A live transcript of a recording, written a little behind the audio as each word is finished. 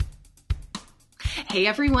Hey,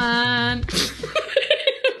 everyone.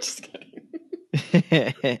 Just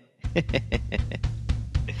kidding.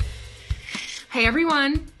 Hey,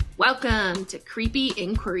 everyone. Welcome to Creepy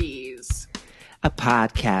Inquiries, a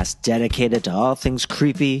podcast dedicated to all things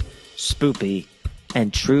creepy, spoopy,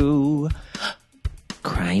 and true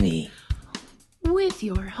crimey. With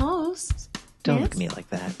your hosts. Don't look at me like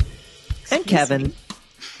that. And Kevin.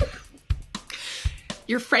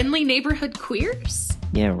 Your friendly neighborhood queers.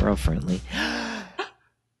 Yeah, we're all friendly.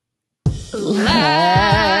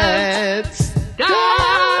 Let's dive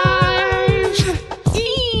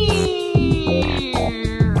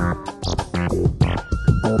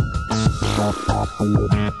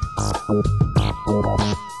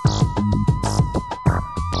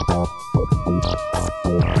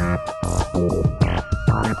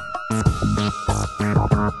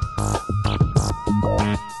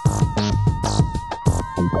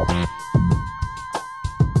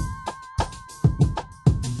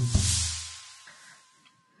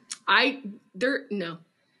no.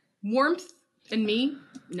 Warmth and me,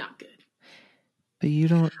 not good. But you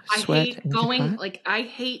don't sweat. I hate going, I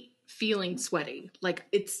hate feeling sweaty. Like,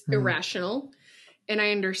 it's irrational, and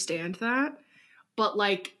I understand that. But,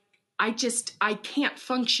 I can't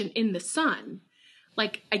function in the sun.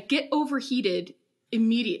 Like, I get overheated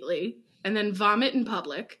immediately and then vomit in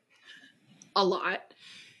public a lot,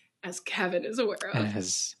 as Kevin is aware of.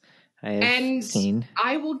 As I have seen.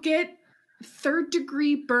 I will get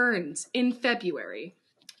third-degree burns in February.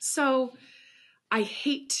 So I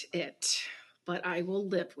hate it, but I will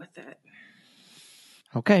live with it.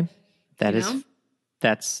 Okay. That's a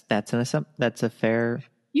fair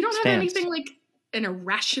You don't stance. have anything like an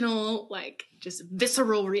irrational, just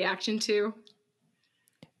visceral reaction to?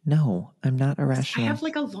 No, I'm not irrational. I have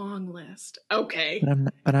a long list. Okay.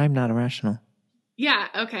 But I'm not irrational. Yeah,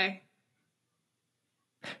 okay.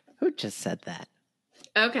 Who just said that?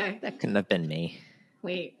 Okay. That couldn't have been me.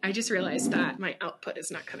 Wait, I just realized that my output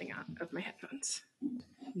is not coming out of my headphones.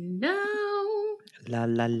 No. La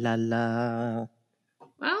la la la.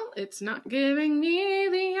 Well, it's not giving me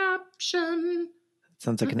the option.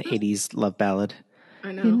 Sounds like an 80s love ballad.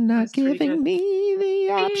 I know. You're not giving me the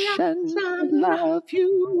option to love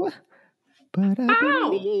you, but I've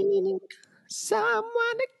been needing someone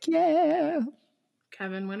to care.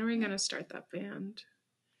 Kevin, when are we going to start that band?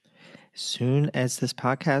 As soon as this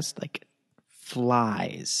podcast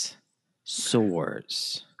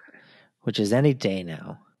soars, which is any day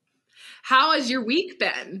now. How has your week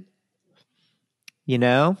been? You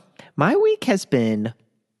know, my week has been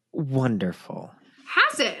wonderful.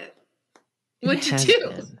 Has it? What'd you do?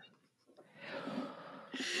 Been.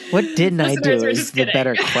 What didn't I do is the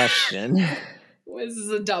better question. This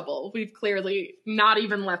is a double. We've clearly not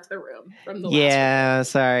even left the room from the last one. Yeah,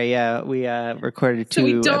 sorry. Yeah, we recorded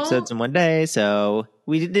two episodes in one day, so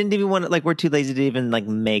we didn't even want to, we're too lazy to even,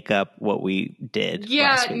 make up what we did.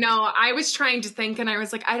 Yeah, no, I was trying to think, and I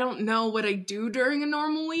was like, I don't know what I do during a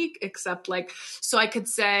normal week, except, so I could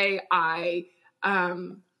say I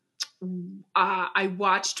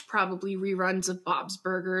watched probably reruns of Bob's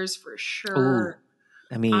Burgers for sure. Ooh.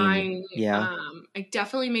 I mean, yeah. I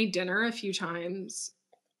definitely made dinner a few times.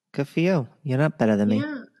 Good for you. You're not better than me.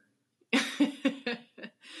 Yeah.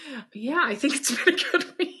 Yeah, I think it's been a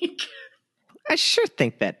good week. I sure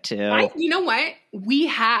think that too. You know what? We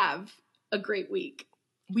have a great week.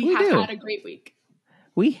 We have had a great week.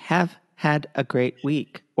 We have had a great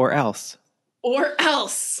week. Or else. Or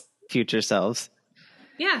else. Future selves.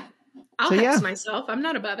 Yeah. I'll hex myself. I'm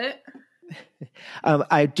not above it.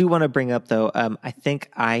 I do want to bring up, though, I think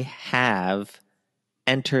I have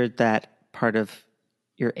entered that part of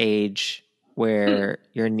your age where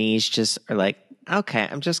your knees just are okay,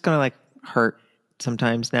 I'm just going to hurt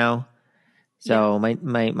sometimes now. So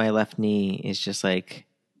my left knee is just Does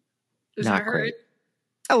not that hurt? Great.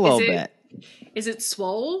 A little bit. Is it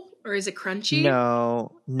swole or is it crunchy?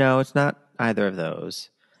 No, it's not either of those.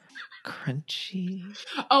 Crunchy.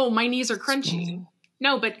 Oh, my knees are crunchy. Swole.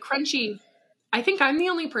 No, but crunchy. I think I'm the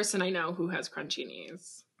only person I know who has crunchy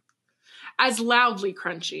knees. As loudly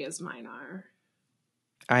crunchy as mine are.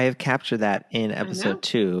 I have captured that in episode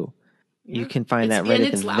 2. Yeah. You can find that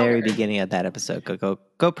at the very beginning of that episode.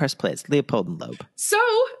 Go press play. It's Leopold and Loeb. So,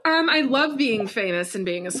 I love being famous and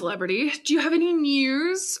being a celebrity. Do you have any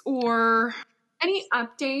news or any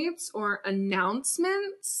updates or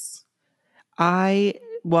announcements?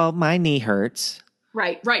 Well, my knee hurts.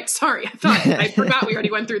 Right. Sorry. I forgot we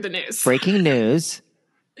already went through the news. Breaking news.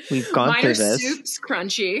 We've gone through this. Minor Soup's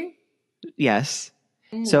crunchy. Yes.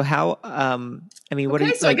 So how, what are you...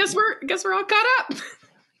 I guess we're all caught up.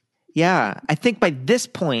 Yeah. I think by this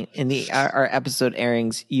point in our episode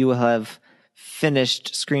airings, you will have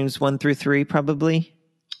finished Screams 1 through 3, probably.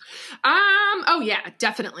 Oh yeah,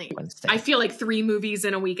 definitely. Wednesday. I feel like 3 movies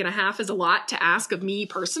in a week and a half is a lot to ask of me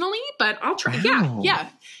personally, but I'll try. Wow. Yeah.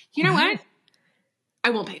 You know what?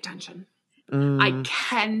 I won't pay attention. I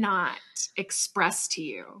cannot express to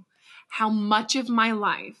you how much of my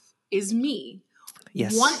life is me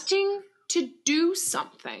wanting to do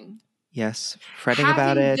something. Yes, fretting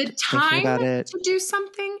about it, having the time thinking about it. to do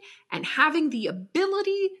something and having the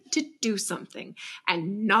ability to do something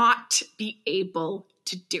and not be able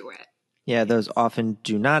to do it. Yeah, those often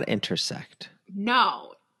do not intersect.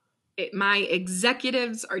 No, my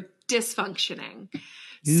executives are dysfunctioning.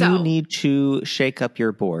 You need to shake up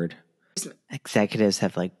your board. Executives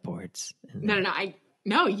have like boards. No,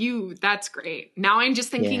 that's great. Now I'm just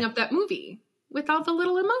thinking of that movie with all the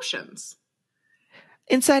little emotions.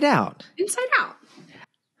 Inside Out. Inside Out.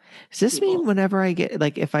 Does this mean whenever I get,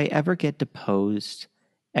 like, if I ever get deposed,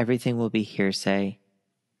 everything will be hearsay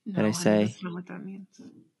that I say? That's not what that means.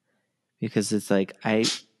 Because it's like, I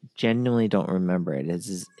genuinely don't remember it.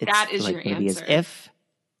 That is like your maybe answer. As if.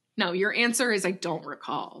 No, your answer is I don't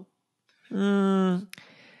recall. No,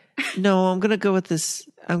 I'm going to go with this.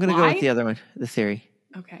 I'm going to go with the other one, the theory.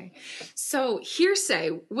 Okay. So hearsay,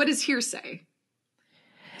 what is hearsay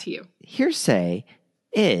to you? Hearsay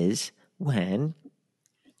is when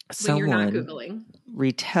someone you're not Googling.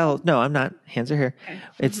 retells. No, I'm not. Hands are here. Okay.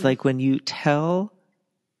 It's like when you tell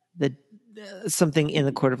something in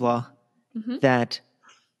the court of law that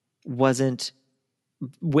wasn't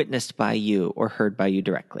witnessed by you or heard by you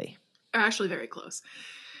directly. Actually, very close.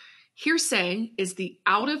 Hearsay is the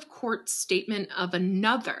out-of-court statement of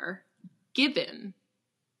another given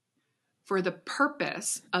for the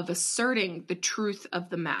purpose of asserting the truth of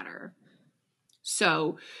the matter.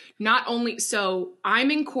 So I'm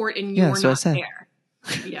in court and you're not there.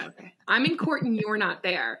 Yeah, okay. I'm in court and you're not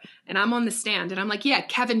there. And I'm on the stand and I'm like, yeah,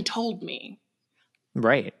 Kevin told me.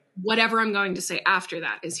 Right. Whatever I'm going to say after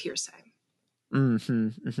that is hearsay.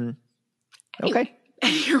 Anyway, okay.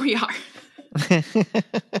 And here we are.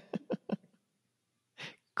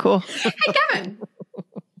 Cool. Hey, Kevin.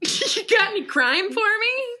 You got any crime for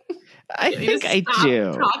me? I think I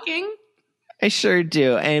do. Talking? I sure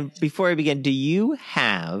do. And before I begin, do you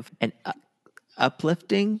have an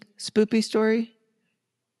uplifting spoopy story?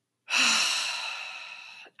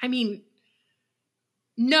 I mean,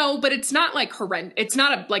 no, but it's not like horrendous. It's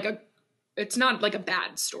not like a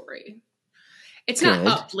bad story. It's not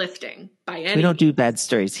uplifting by any means. We don't do bad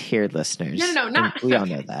stories here, listeners. No, not. We all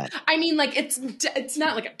know that. I mean, like it's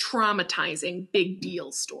not like a traumatizing big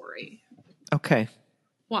deal story. Okay.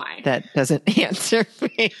 Why? That doesn't answer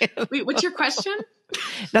me. Wait, what's your question?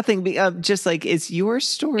 Nothing. Just like, is your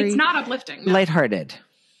story? It's not uplifting. No. Lighthearted.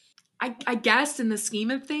 I guess in the scheme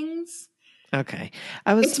of things. Okay.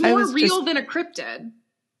 It's more real than a cryptid.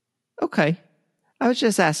 Okay. I was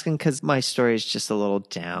just asking because my story is just a little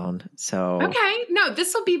down. So okay, no,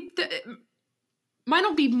 mine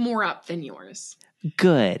will be more up than yours.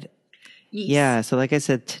 Good. Yes. Yeah. So, like I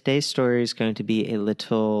said, today's story is going to be a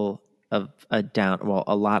little of a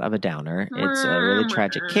a lot of a downer. It's a really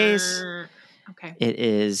tragic case. Okay. It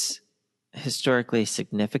is historically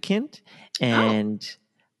significant, and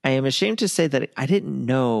I am ashamed to say that I didn't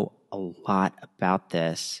know a lot about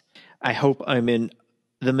this. I hope I'm in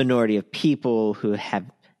the minority of people who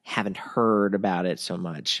haven't heard about it so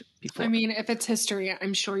much before. I mean, if it's history,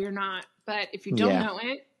 I'm sure you're not. But if you don't know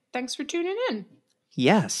it, thanks for tuning in.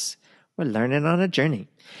 Yes, we're learning on a journey.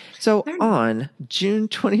 So on June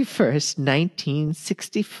 21st,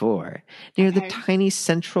 1964, near the tiny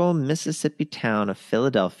central Mississippi town of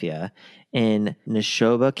Philadelphia in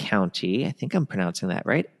Neshoba County, I think I'm pronouncing that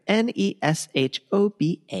right, Neshoba,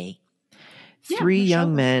 three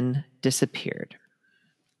young men disappeared.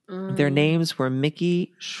 Their names were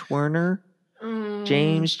Mickey Schwerner,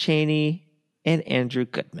 James Chaney, and Andrew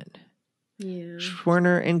Goodman. Yeah.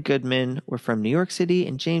 Schwerner and Goodman were from New York City,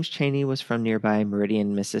 and James Chaney was from nearby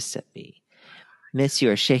Meridian, Mississippi. Miss,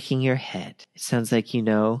 you are shaking your head. It sounds like you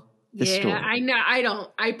know the story. Yeah, I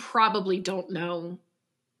know. I probably don't know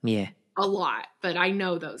a lot, but I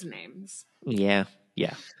know those names. Yeah.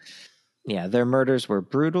 Their murders were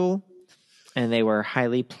brutal, and they were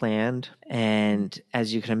highly planned. And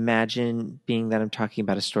as you can imagine, being that I'm talking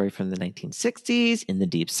about a story from the 1960s in the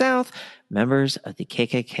Deep South, members of the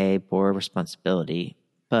KKK bore responsibility,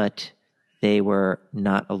 but they were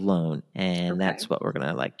not alone. And that's what we're going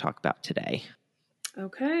to talk about today.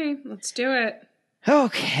 Okay, let's do it.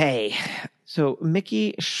 Okay. So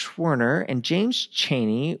Mickey Schwerner and James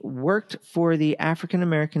Chaney worked for the African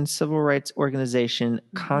American Civil Rights Organization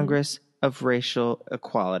Congress of Racial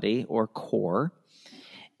Equality, or CORE,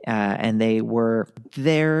 And they were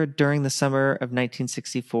there during the summer of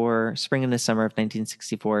 1964, spring and the summer of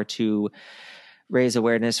 1964, to raise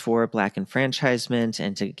awareness for Black enfranchisement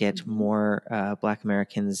and to get more Black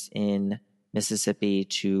Americans in Mississippi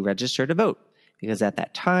to register to vote. Because at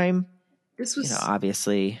that time, this was,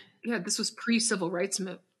 obviously. Yeah, this was pre-civil rights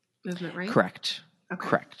movement, right? Correct. Okay.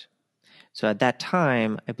 Correct. So at that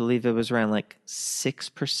time, I believe it was around like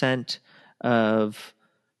 6% of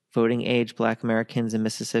voting age Black Americans in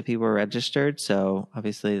Mississippi were registered. So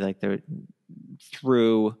obviously, like, they're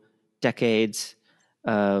through decades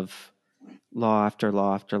of law after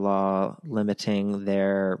law after law limiting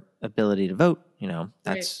their ability to vote.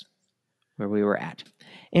 That's where we were at.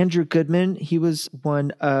 Andrew Goodman, he was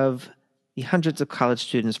one of the hundreds of college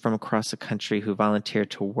students from across the country who volunteered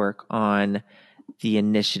to work on the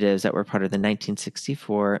initiatives that were part of the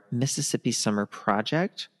 1964 Mississippi Summer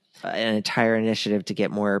Project, an entire initiative to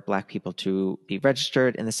get more Black people to be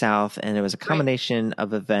registered in the South. And it was a combination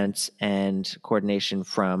of events and coordination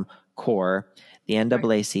from CORE, the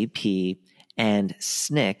NAACP, and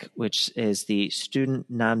SNCC, which is the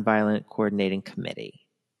Student Nonviolent Coordinating Committee.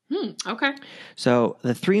 Okay. So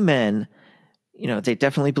the three men, they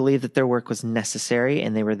definitely believed that their work was necessary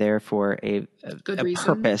and they were there for a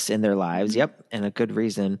purpose in their lives. Yep. And a good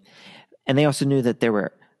reason. And they also knew that there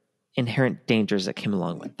were inherent dangers that came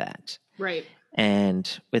along with that. Right.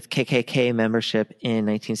 And with KKK membership in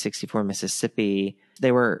 1964 Mississippi,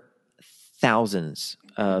 there were thousands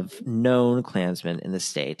of known Klansmen in the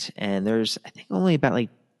state. And there's, I think, only about like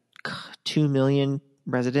 2 million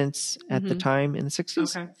residents at the time in the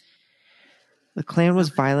 60s. Okay. The Klan was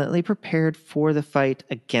violently prepared for the fight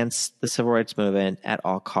against the civil rights movement at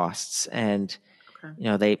all costs. And,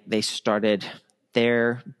 they started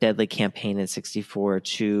their deadly campaign in 64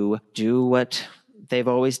 to do what they've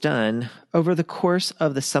always done. Over the course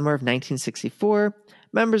of the summer of 1964,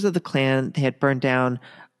 members of the Klan, they had burned down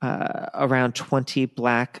around 20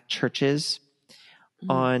 Black churches.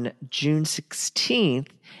 On June 16th,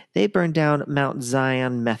 they burned down Mount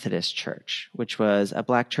Zion Methodist Church, which was a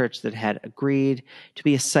Black church that had agreed to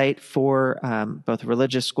be a site for both a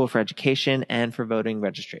religious school for education and for voting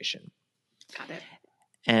registration. Got it.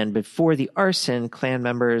 And before the arson, Klan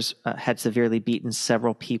members had severely beaten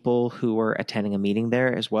several people who were attending a meeting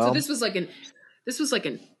there as well. So this was like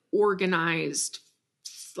an organized,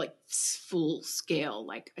 like, full scale,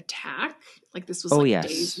 like, attack. Like, this was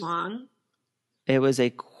days long. It was a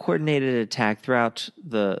coordinated attack throughout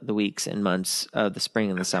the weeks and months of the spring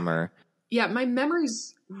and the summer. Yeah, my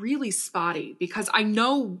memory's really spotty because I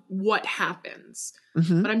know what happens,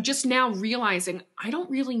 but I'm just now realizing I don't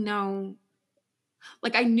really know.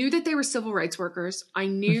 Like, I knew that they were civil rights workers. I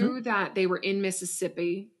knew that they were in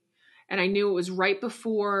Mississippi, and I knew it was right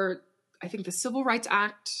before, I think, the Civil Rights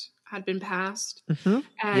Act had been passed.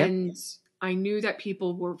 And I knew that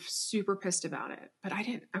people were super pissed about it, but I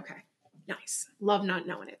didn't. Okay. Nice. Love not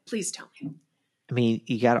knowing it. Please tell me. I mean,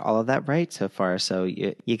 you got all of that right so far, so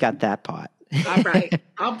you got that pot. All right.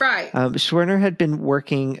 All right. Schwerner had been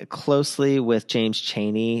working closely with James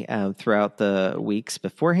Chaney throughout the weeks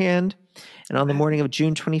beforehand. And on the morning of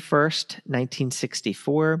June 21st,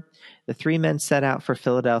 1964, the three men set out for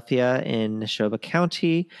Philadelphia in Neshoba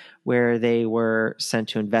County, where they were sent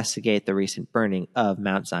to investigate the recent burning of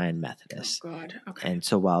Mount Zion Methodist. Oh, God. Okay. And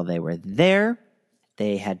so while they were there,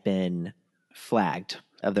 they had been flagged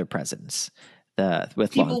of their presence with law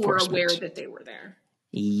enforcement. People were aware that they were there.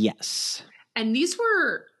 Yes. And these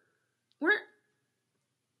weren't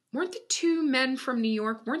the two men from New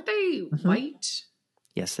York, weren't they white?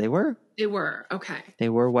 Yes, they were. They were. Okay. They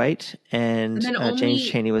were white, and James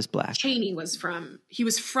Chaney was Black. Chaney was from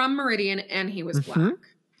Meridian, and he was Black.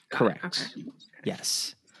 Correct. Okay.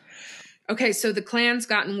 Yes. Okay, so the Klan's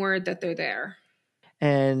gotten word that they're there.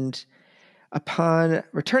 And upon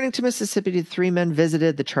returning to Mississippi, the three men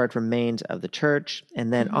visited the charred remains of the church.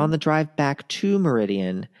 And then on the drive back to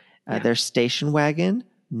Meridian, their station wagon,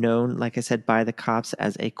 known, like I said, by the cops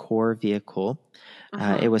as a CORE vehicle,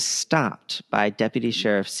 it was stopped by Deputy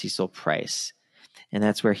Sheriff Cecil Price. And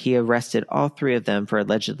that's where he arrested all three of them for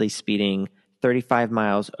allegedly speeding 35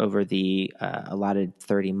 miles over the allotted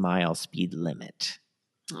 30-mile speed limit.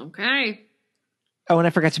 Okay. Oh, and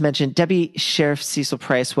I forgot to mention, Deputy Sheriff Cecil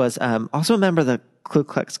Price was also a member of the Ku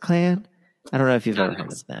Klux Klan. I don't know if you've ever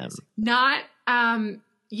heard of them. Not, I've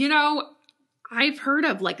heard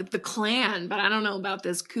of, like, the Klan, but I don't know about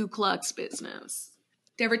this Ku Klux business.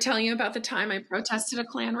 Did I ever tell you about the time I protested a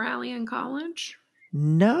Klan rally in college?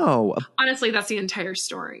 No. Honestly, that's the entire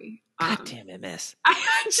story. God damn it, miss.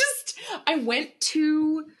 I went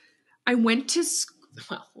to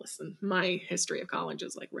well, listen, my history of college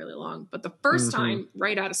is like really long, but the first Mm-hmm. time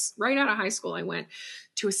right out of high school, I went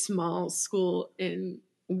to a small school in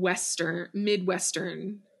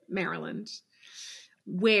Midwestern Maryland,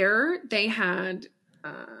 where they had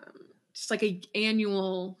just like a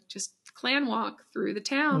annual just clan walk through the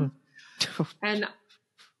town. And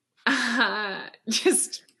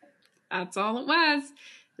just that's all it was.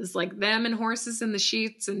 It was like them and horses in the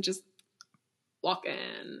sheets and just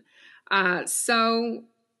walking. So,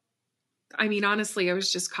 I mean, honestly, I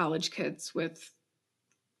was just college kids with,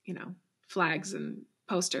 flags and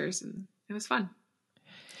posters, and it was fun.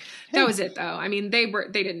 Hey. That was it, though. I mean, they were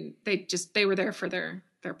there for their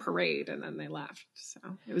parade, and then they left. So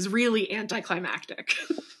it was really anticlimactic.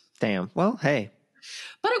 Damn. Well, hey.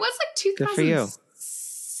 But it was like Good for you.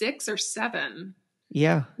 2006 or 7.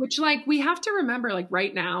 Yeah. Which, like, we have to remember, like,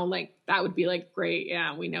 right now, like, that would be, like, great.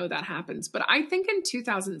 Yeah, we know that happens. But I think in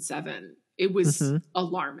 2007, it was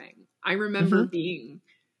alarming. I remember being,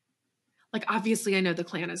 like, obviously, I know the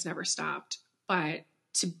Klan has never stopped. But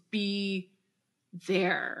to be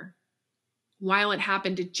there while it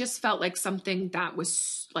happened, it just felt like something that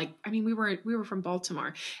was, like, I mean, we were from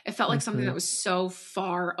Baltimore. It felt like something that was so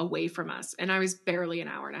far away from us. And I was barely an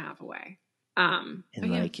hour and a half away. And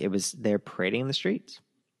like it was they're parading in the streets.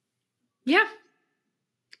 Yeah.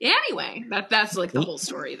 Anyway, that's like the whole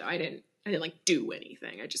story though. I didn't like do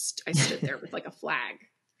anything. I stood there with like a flag.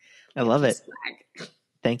 I love it. Flag.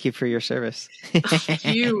 Thank you for your service.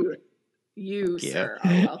 you sir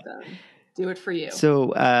are welcome. Do it for you.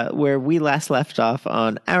 So where we last left off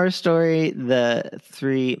on our story, the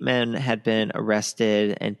 3 men had been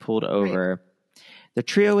arrested and pulled over. Right. The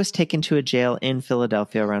trio was taken to a jail in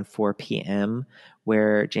Philadelphia around 4 p.m.,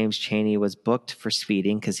 where James Chaney was booked for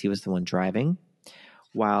speeding because he was the one driving,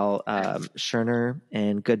 while Scherner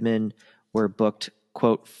and Goodman were booked,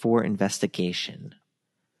 quote, for investigation,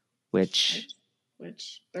 which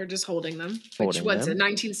they're just holding them. What's in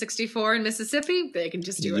 1964 in Mississippi? They can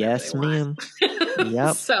just do whatever yes, they ma'am. want.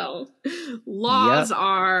 Yep. So laws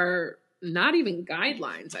are not even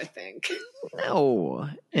guidelines, I think. No.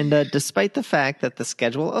 And despite the fact that the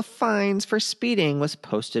schedule of fines for speeding was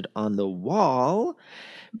posted on the wall,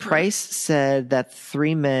 Price said that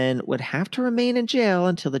 3 men would have to remain in jail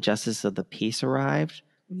until the justice of the peace arrived.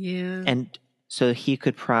 Yeah. And so he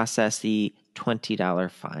could process the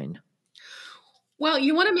 $20 fine. Well,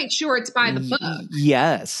 you want to make sure it's by the book.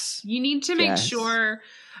 Yes. You need to make sure.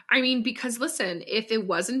 I mean, because listen, if it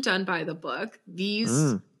wasn't done by the book,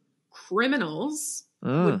 these criminals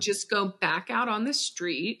would just go back out on the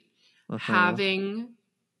street having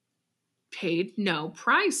paid no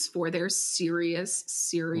price for their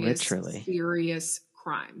serious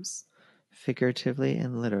crimes. Figuratively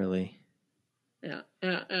and literally. Yeah.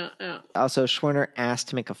 Also, Schwerner asked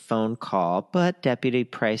to make a phone call, but Deputy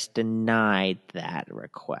Price denied that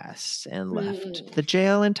request and left the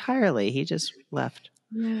jail entirely. He just left.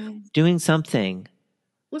 Doing something.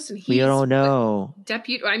 Listen, we don't know.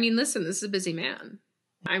 Listen, this is a busy man.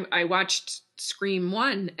 I watched Scream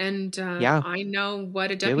 1, and I know what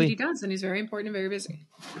a deputy does, and he's very important and very busy.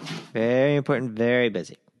 Very important, very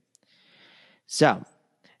busy. So,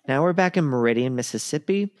 now we're back in Meridian,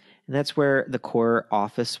 Mississippi, and that's where the Corps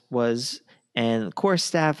office was, and Corps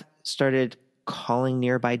staff started calling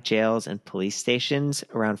nearby jails and police stations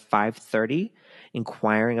around 5:30,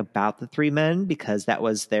 inquiring about the 3 men because that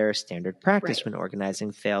was their standard practice when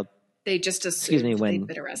organizing failed. They just assumed they'd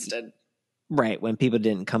been arrested. Right, when people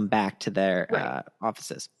didn't come back to their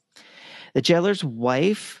offices. The jailer's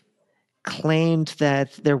wife claimed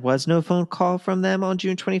that there was no phone call from them on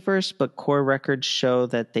June 21st, but Corps records show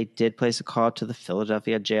that they did place a call to the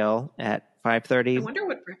Philadelphia jail at 5:30. I wonder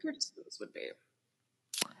what records those would be.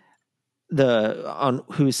 On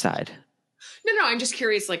whose side? No, I'm just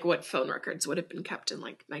curious, like, what phone records would have been kept in,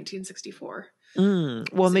 like, 1964.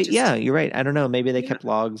 Well, you're right. I don't know. Maybe they kept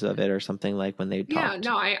logs of it or something, like when they talked.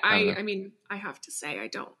 Yeah, no, I mean, I have to say, I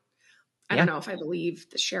don't know if I believe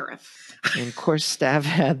the sheriff. And of course, staff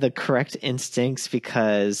had the correct instincts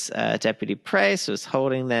because Deputy Price was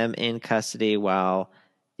holding them in custody while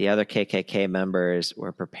the other KKK members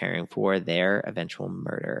were preparing for their eventual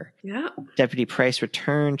murder. Yeah. Deputy Price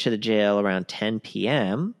returned to the jail around 10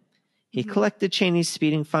 p.m. He collected Chaney's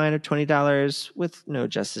speeding fine of $20 with no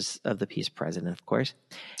justice of the peace present, of course,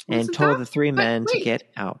 and told the 3 men to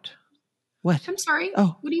get out. What? I'm sorry.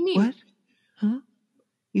 Oh, what do you mean? What? Huh?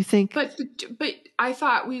 You think? But I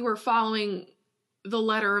thought we were following the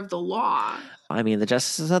letter of the law. I mean, the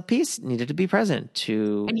justices of the peace needed to be present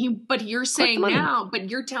to. But you're saying now. But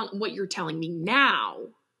what you're telling me now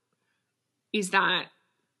is that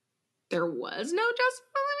there was no justice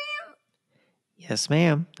of the peace. Yes,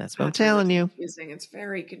 ma'am. That's what I'm That's really telling you. confusing. It's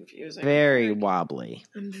very confusing. Very wobbly.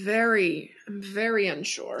 I'm very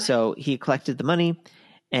unsure. So he collected the money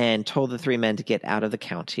and told the three men to get out of the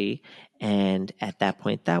county. And at that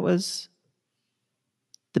point, that was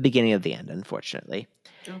the beginning of the end, unfortunately.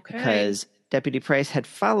 Okay. Because Deputy Price had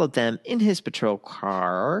followed them in his patrol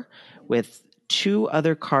car with 2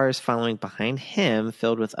 other cars following behind him,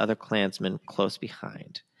 filled with other Klansmen close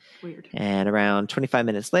behind. Weird. And around 25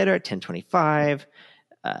 minutes later, at 10:25,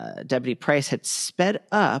 Deputy Price had sped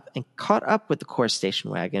up and caught up with the core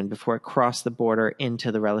station wagon before it crossed the border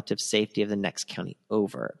into the relative safety of the next county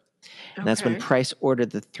over. And that's when Price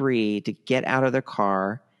ordered the 3 to get out of their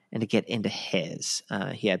car and to get into his.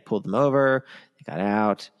 He had pulled them over, they got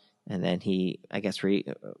out, and then he, I guess,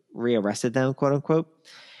 rearrested them, quote unquote.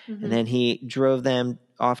 Mm-hmm. And then he drove them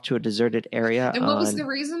off to a deserted area. And what was the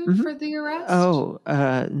reason for the arrest? Oh,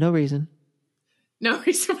 no reason. No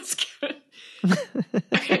reason was good.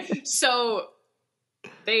 Okay, so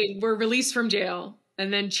they were released from jail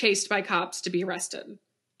and then chased by cops to be arrested.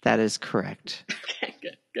 That is correct. Okay,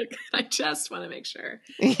 good. I just want to make sure.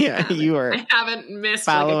 Yeah, you are. I haven't missed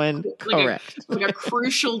following correct. Like a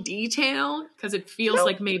crucial detail, because it feels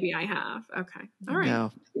like maybe I have. Okay, all right.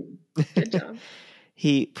 No. Good job.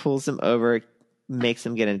 He pulls them over, makes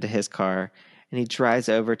them get into his car, and he drives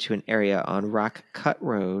over to an area on Rock Cut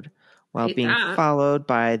Road while being followed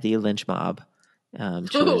by the lynch mob.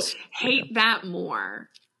 Hate that more.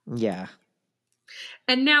 Yeah.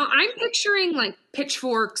 And now I'm picturing like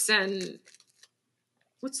pitchforks and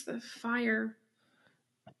what's the fire?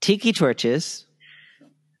 Tiki torches.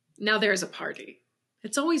 Now there's a party.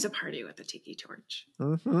 It's always a party with a tiki torch.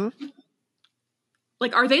 Mm-hmm.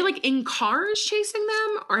 Like, are they like in cars chasing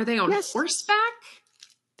them? Are they on horseback?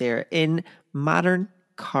 They're in modern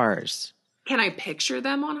cars. Can I picture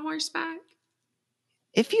them on horseback?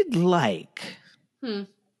 If you'd like. It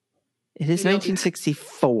is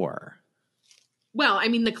 1964. Well, I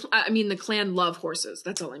mean the clan love horses.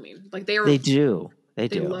 That's all I mean. Like they do. They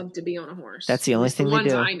love to be on a horse. That's the only thing they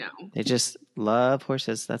do. I know. They just love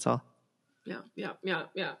horses. That's all. Yeah. All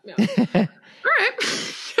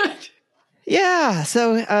right. Yeah.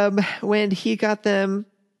 So when he got them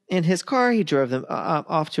in his car, he drove them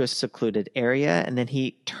off to a secluded area, and then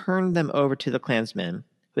he turned them over to the Klansmen,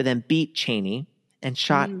 who then beat Cheney and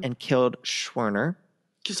shot and killed Schwerner.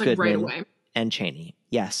 Just like Goodman, right away. And Cheney.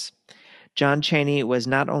 Yes. John Cheney was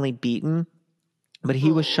not only beaten, but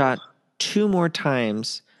he was shot 2 more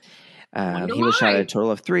times. He was shot at a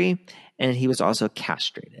total of 3, and he was also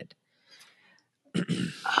castrated.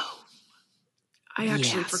 I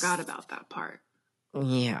actually forgot about that part.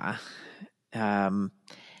 Yeah. And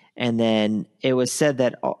then it was said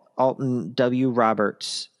that Alton W.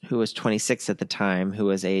 Roberts, who was 26 at the time, who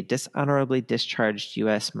was a dishonorably discharged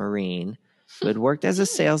U.S. Marine, who had worked as a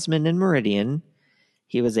salesman in Meridian.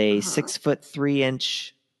 He was a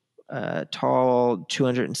 6'3" tall,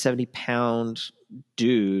 270-pound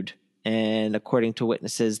dude. And according to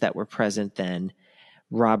witnesses that were present then,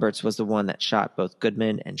 Roberts was the one that shot both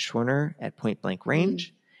Goodman and Schwerner at point blank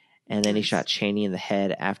range. And then he shot Cheney in the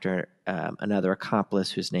head after another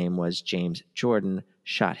accomplice, whose name was James Jordan,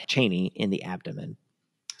 shot Cheney in the abdomen.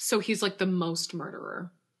 So he's like the most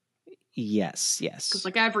murderer. Yes. Because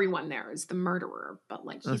like everyone there is the murderer, but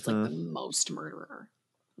like he's like the most murderer.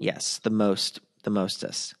 Yes, the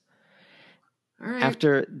mostest. All right.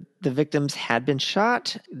 After the victims had been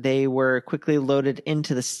shot, they were quickly loaded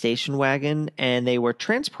into the station wagon, and they were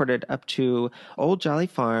transported up to Old Jolly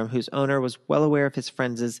Farm, whose owner was well aware of his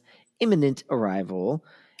friends' imminent arrival,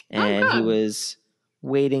 and he was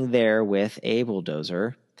waiting there with a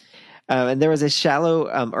bulldozer. And there was a shallow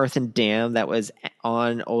earthen dam that was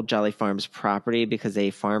on Old Jolly Farm's property because a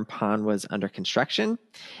farm pond was under construction.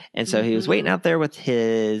 And so he was waiting out there with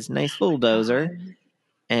his nice bulldozer.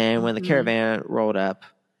 And when the caravan rolled up,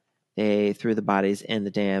 they threw the bodies in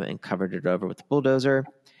the dam and covered it over with the bulldozer.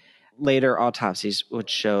 Later autopsies would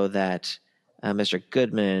show that Mr.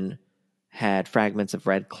 Goodman had fragments of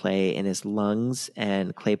red clay in his lungs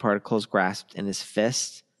and clay particles grasped in his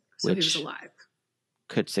fist. So he was alive.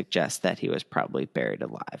 Could suggest that he was probably buried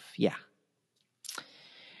alive. Yeah.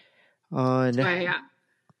 I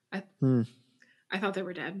thought they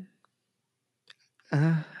were dead.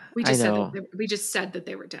 We just said that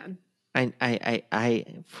they were dead. I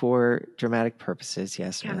for dramatic purposes,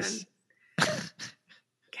 yes, Miss.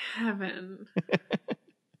 Kevin.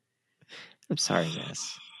 I'm sorry,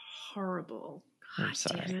 Miss. Horrible. God, I'm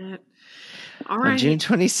sorry. Damn it. All right. On June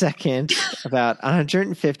 22nd, about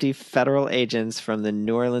 150 federal agents from the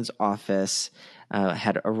New Orleans office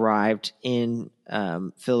had arrived in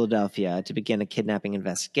Philadelphia to begin a kidnapping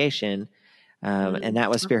investigation. And that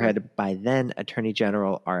was spearheaded by then Attorney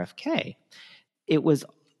General RFK. It was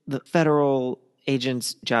the federal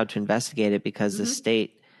agent's job to investigate it because the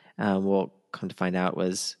state, will come to find out,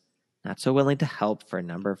 was not so willing to help for a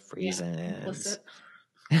number of reasons.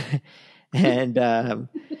 And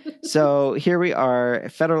so here we are.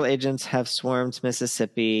 Federal agents have swarmed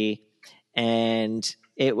Mississippi, and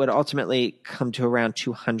it would ultimately come to around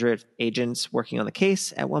 200 agents working on the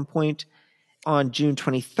case at one point. On June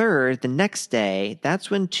 23rd, the next day,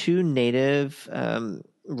 that's when two native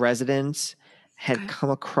residents had come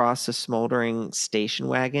across a smoldering station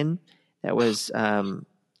wagon that was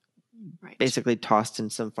basically tossed in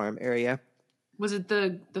some farm area. Was it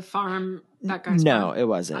the farm, that guy's No, farm? it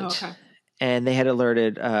wasn't. Oh, okay. And they had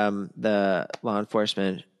alerted the law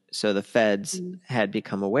enforcement, so the feds had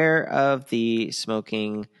become aware of the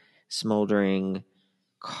smoldering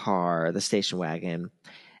car, the station wagon,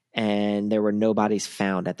 and there were no bodies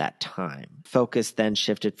found at that time. Focus then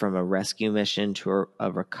shifted from a rescue mission to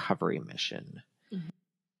a recovery mission.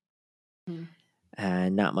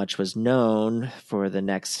 And not much was known for the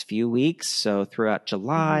next few weeks. So throughout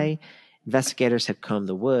July, investigators had combed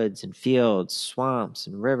the woods and fields, swamps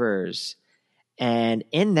and rivers. And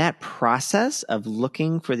in that process of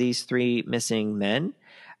looking for these three missing men,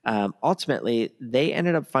 ultimately, they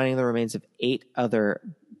ended up finding the remains of 8 other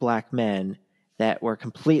Black men that were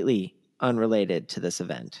completely unrelated to this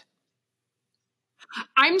event.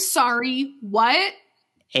 I'm sorry, what?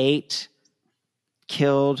 8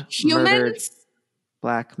 killed, murdered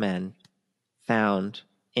Black men found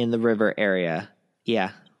in the river area.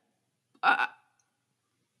 Yeah.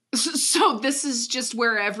 So this is just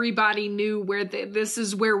where everybody knew where this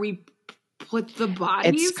is where we put the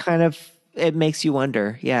bodies? It's kind of, it makes you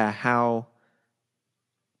wonder, how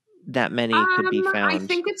that many could be found. I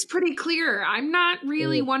think it's pretty clear. I'm not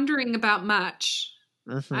really wondering about much.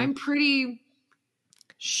 I'm pretty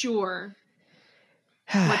sure.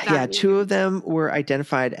 Yeah, 2 of them were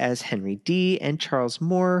identified as Henry D. and Charles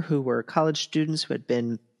Moore, who were college students who had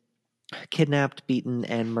been kidnapped, beaten,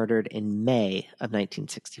 and murdered in May of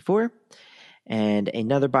 1964. And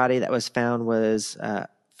another body that was found was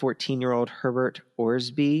 14-year-old Herbert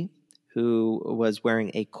Orsby, who was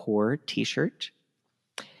wearing a Corps t-shirt.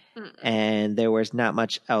 And there was not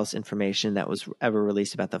much else information that was ever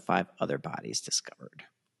released about the 5 other bodies discovered.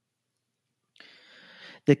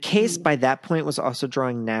 The case by that point was also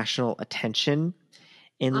drawing national attention,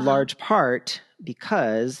 in large part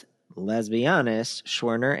because, let's be honest,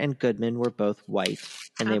 Schwerner and Goodman were both white,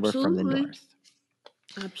 and they were from the North.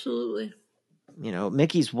 Absolutely. You know,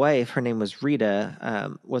 Mickey's wife, her name was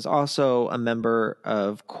Rita, was also a member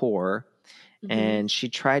of CORE, and she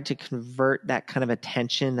tried to convert that kind of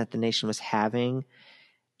attention that the nation was having.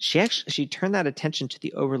 She turned that attention to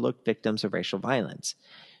the overlooked victims of racial violence.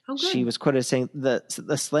 She was quoted as saying, the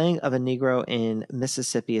slaying of a Negro in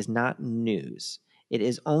Mississippi is not news. It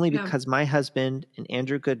is only because my husband and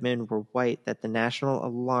Andrew Goodman were white that the national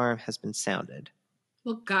alarm has been sounded.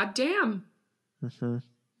 Well, goddamn.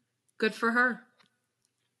 Good for her.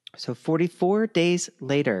 So 44 days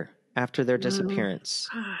later, after their disappearance,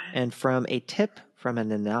 and from a tip from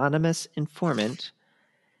an anonymous informant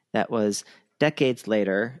that was decades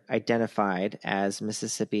later identified as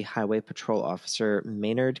Mississippi Highway Patrol Officer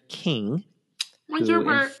Maynard King. Wonder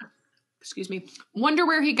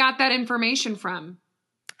where he got that information from.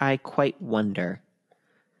 I quite wonder.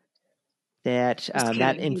 That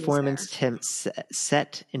informant's tip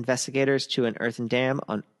set investigators to an earthen dam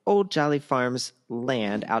on Old Jolly Farms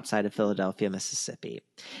land outside of Philadelphia, Mississippi.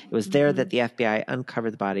 It was there that the FBI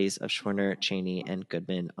uncovered the bodies of Schwerner, Cheney, and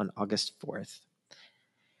Goodman on August 4th.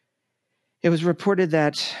 It was reported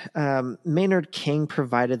that Maynard King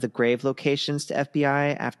provided the grave locations to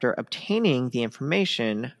FBI after obtaining the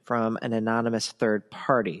information from an anonymous third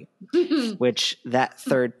party, which that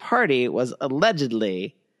third party was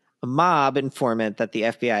allegedly a mob informant that the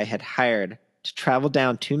FBI had hired to travel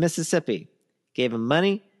down to Mississippi, gave him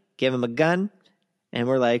money, gave him a gun, and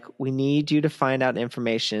we're like, we need you to find out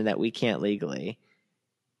information that we can't legally.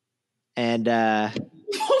 And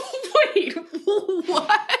wait,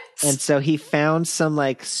 what? And so he found some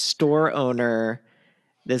store owner.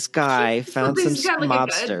 This guy found some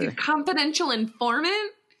mobster. A confidential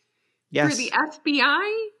informant? Yes. For the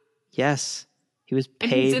FBI? Yes. He was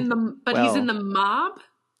paid. And he's in the mob?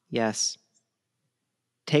 Yes.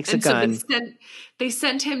 Takes a gun. They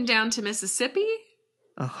sent him down to Mississippi?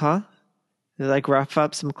 Uh-huh. They're rough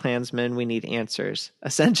up some Klansmen. We need answers,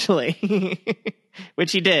 essentially.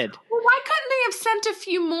 Which he did. Well, why couldn't they have sent a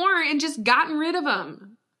few more and just gotten rid of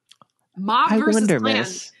them? Mob versus Klan.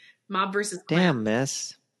 Mob versus Klan. Damn,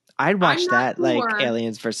 miss. I'd watch I'm not that, like for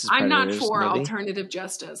Aliens versus I'm not Predators for movie. alternative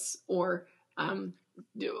justice or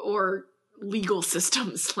legal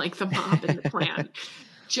systems like the mob and the Klan.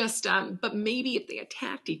 Just but maybe if they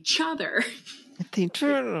attacked each other, They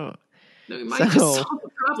do. we might just solve the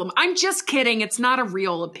problem. I'm just kidding. It's not a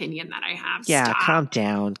real opinion that I have. Yeah, Stop. calm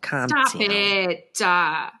down. Stop it.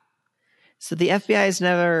 So the FBI has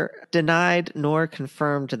never denied nor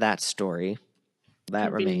confirmed that story.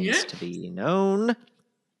 That remains to be known.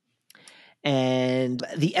 And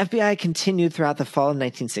the FBI continued throughout the fall of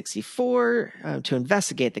 1964 to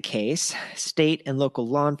investigate the case. State and local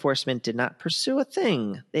law enforcement did not pursue a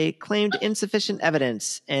thing. They claimed insufficient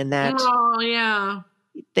evidence, and that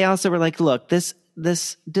they also were like, look, this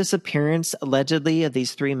disappearance allegedly of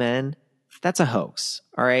these three men, that's a hoax.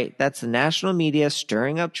 All right. That's the national media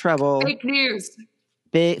stirring up trouble. Fake news.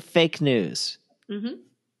 Fake news. Mm-hmm.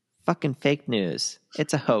 Fucking fake news.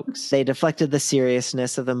 It's a hoax. They deflected the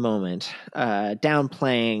seriousness of the moment,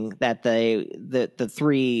 downplaying that the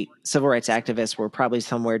three civil rights activists were probably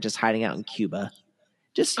somewhere just hiding out in Cuba.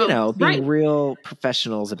 Just, being real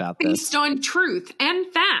professionals about this. Based on truth and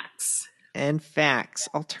facts.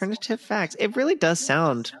 Alternative facts. It really does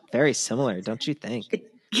sound very similar, don't you think?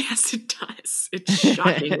 Yes, it does. It's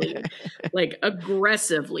shockingly, like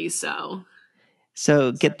aggressively so.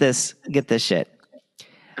 So get this shit.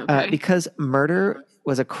 Okay. Because murder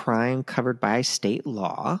was a crime covered by state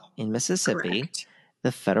law in Mississippi, Correct.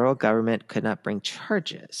 The federal government could not bring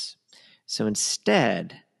charges. So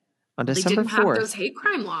instead, on December 4th... They didn't have those hate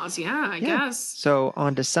crime laws, I guess. So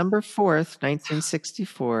on December 4th,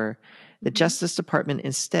 1964, the Justice Department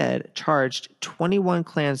instead charged 21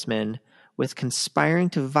 Klansmen with conspiring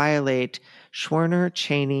to violate Schwerner,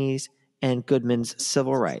 Cheney's, and Goodman's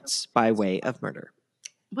civil rights by way of murder.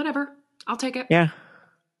 Whatever. I'll take it. Yeah.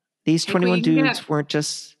 These 21 dudes weren't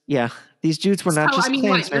just... Yeah. These dudes were not just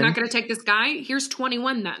Klansmen. What? You're not going to take this guy? Here's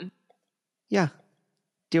 21 then. Yeah.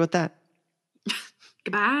 Deal with that.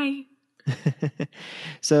 Goodbye.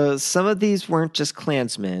 So some of these weren't just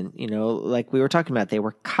Klansmen, like we were talking about. They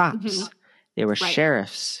were cops. Mm-hmm. They were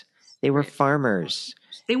sheriffs. They were farmers.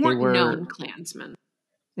 They weren't known Klansmen.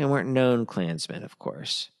 They weren't known Klansmen, of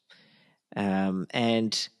course.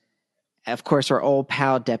 And, of course, our old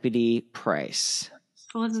pal, Deputy Price.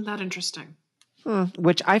 Well, isn't that interesting?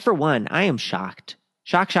 Which I, for one, I am shocked.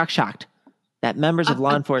 Shocked that members of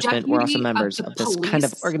law enforcement were also members of this kind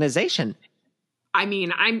of organization. I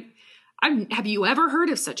mean, have you ever heard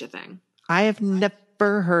of such a thing? I have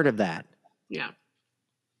never heard of that. Yeah.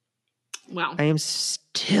 Well, I am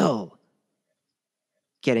still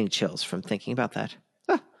getting chills from thinking about that.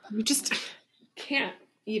 You just can't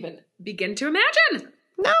even begin to imagine.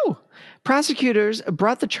 No. Prosecutors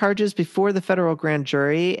brought the charges before the federal grand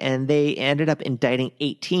jury, and they ended up indicting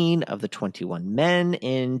 18 of the 21 men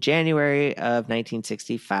in January of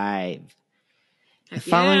 1965. The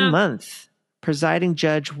following month, presiding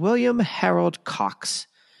Judge William Harold Cox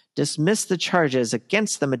dismissed the charges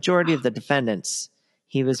against the majority of the defendants.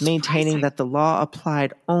 He was maintaining that the law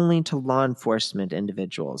applied only to law enforcement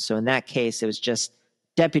individuals. So in that case, it was just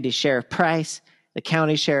Deputy Sheriff Price, the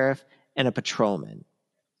county sheriff, and a patrolman.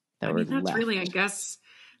 That's left. Really, I guess,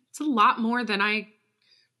 it's a lot more than I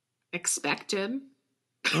expected.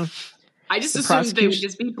 I just assumed they would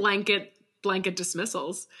just be blanket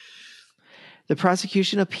dismissals. The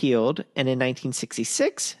prosecution appealed, and in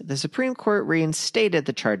 1966, the Supreme Court reinstated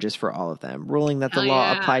the charges for all of them, ruling that the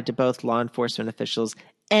law applied to both law enforcement officials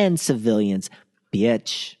and civilians.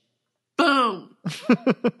 Bitch. Boom.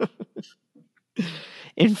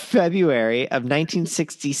 In February of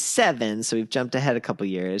 1967, so we've jumped ahead a couple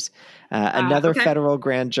years, another federal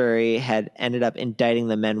grand jury had ended up indicting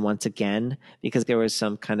the men once again because there was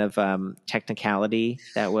some kind of technicality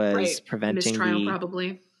that was preventing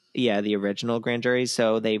the original grand jury.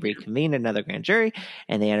 So they reconvened another grand jury,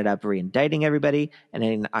 and they ended up re-indicting everybody. And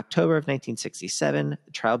in October of 1967,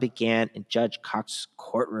 the trial began in Judge Cox's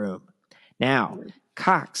courtroom. Now,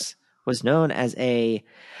 Cox was known as a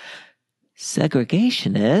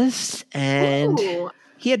segregationist, and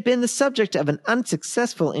he had been the subject of an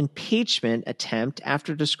unsuccessful impeachment attempt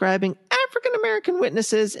after describing African-American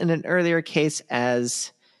witnesses in an earlier case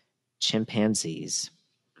as chimpanzees.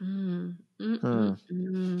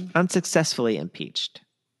 Unsuccessfully impeached.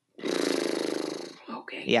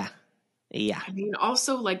 Okay. Yeah. I mean,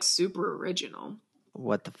 also like super original.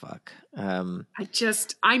 What the fuck? I'm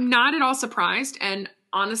not at all surprised, and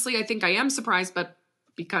honestly, I think I am surprised, but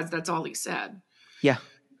because that's all he said. Yeah.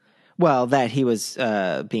 Well, that he was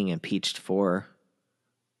being impeached for.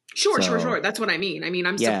 Sure. That's what I mean. I mean,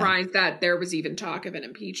 I'm surprised that there was even talk of an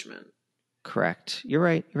impeachment. Correct. You're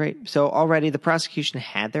right. You're right. So already the prosecution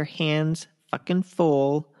had their hands fucking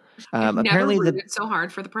full. I've never Apparently the rooted so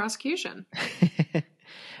hard for the prosecution.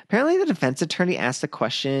 apparently the defense attorney asked a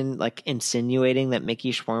question like insinuating that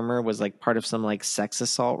Mickey Schwarmer was like part of some like sex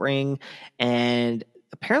assault ring, and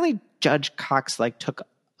apparently Judge Cox like took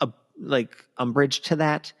a like umbrage to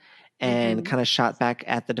that and kind of shot back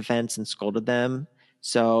at the defense and scolded them.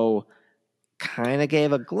 So kind of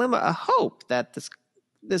gave a glimmer of hope that this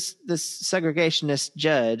segregationist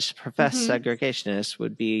judge, professed segregationist,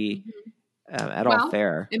 would be at all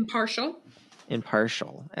fair,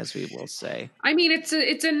 impartial, as we will say. I mean, it's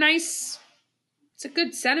a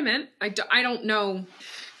good sentiment. I don't know.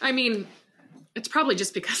 I mean, it's probably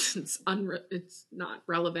just because it's not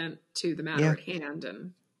relevant to the matter at hand,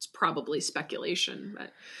 and it's probably speculation.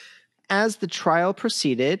 But as the trial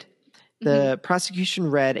proceeded, the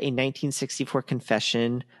prosecution read a 1964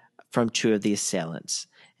 confession from two of the assailants.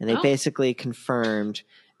 And they basically confirmed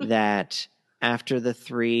that after the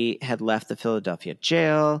three had left the Philadelphia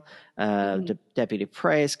jail, Deputy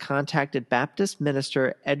Price contacted Baptist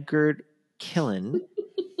minister Edgar Killen,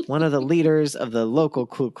 one of the leaders of the local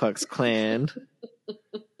Ku Klux Klan,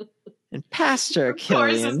 and Pastor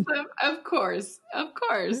Killen. Of course.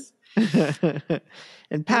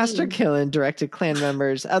 And Pastor Killen directed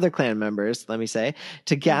other Klan members, let me say,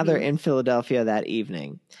 to gather in Philadelphia that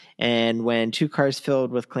evening. And when two cars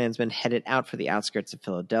filled with Klansmen headed out for the outskirts of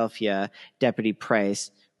Philadelphia, Deputy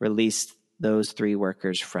Price released those three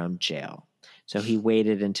workers from jail. So he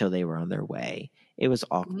waited until they were on their way. It was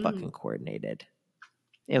all fucking coordinated.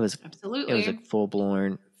 It was absolutely. It was a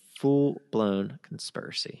full-blown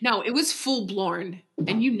conspiracy. No, it was full-blown,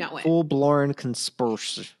 and you know it. Full-blown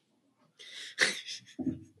conspiracy.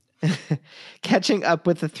 Catching up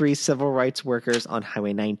with the three civil rights workers on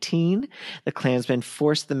Highway 19, the Klansmen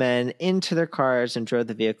forced the men into their cars and drove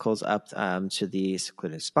the vehicles up to the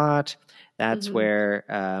secluded spot. That's where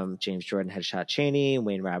James Jordan had shot Cheney,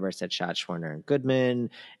 Wayne Roberts had shot Schwerner and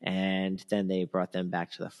Goodman, and then they brought them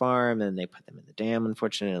back to the farm, and they put them in the dam,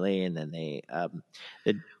 unfortunately, and then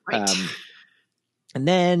and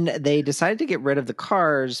then they decided to get rid of the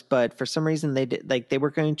cars, but for some reason they were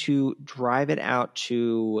going to drive it out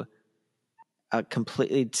to a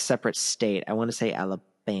completely separate state. I want to say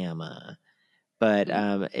Alabama, but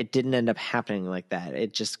it didn't end up happening like that.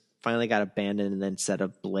 It just finally got abandoned and then set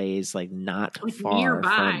ablaze, like not far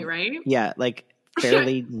nearby, from, right? Yeah, like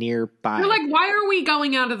fairly nearby. You're like, why are we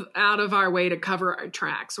going out of our way to cover our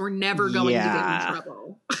tracks? We're never going to get in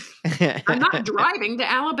trouble. I'm not driving to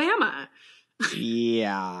Alabama.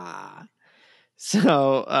 Yeah.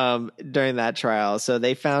 So during that trial, so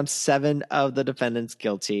they found 7 of the defendants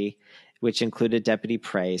guilty, which included Deputy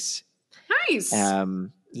Price. Nice.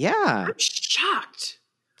 Yeah. I'm shocked.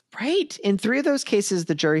 Right. In 3 of those cases,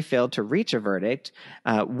 the jury failed to reach a verdict.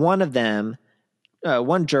 One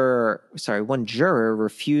juror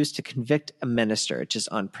refused to convict a minister just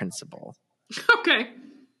on principle. Okay.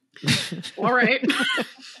 All right.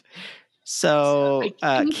 So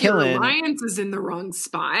Killen, alliance is in the wrong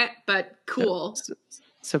spot, but cool.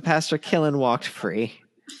 So Pastor Killen walked free.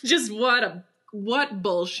 Just what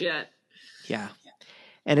bullshit. Yeah,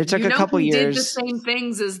 and it took a couple years. Did the same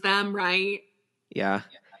things as them, right? Yeah.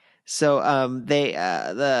 So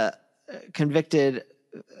the convicted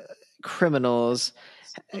criminals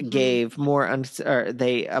gave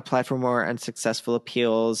they applied for more unsuccessful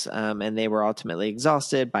appeals, and they were ultimately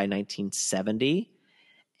exhausted by 1970.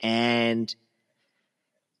 And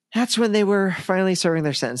that's when they were finally serving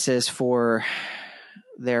their sentences for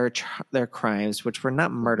their crimes, which were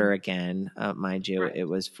not murder again, mind you. Right. It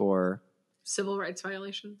was for civil rights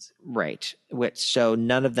violations. Right. So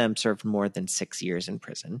none of them served more than 6 years in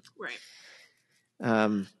prison.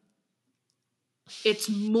 Right. It's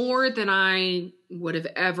more than I would have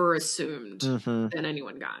ever assumed than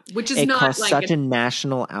anyone got, which is it not caused like such a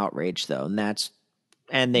national outrage, though,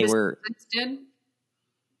 and they were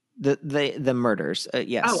the murders.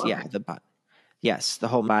 Yes, oh, okay. the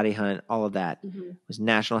whole body hunt, all of that was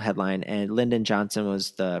national headline. And Lyndon Johnson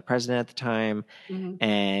was the president at the time,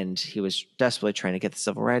 and he was desperately trying to get the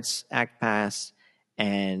Civil Rights Act passed.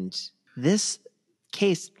 And this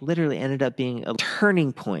case literally ended up being a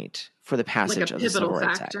turning point for the passage of the Civil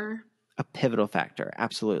Rights Act. A pivotal factor,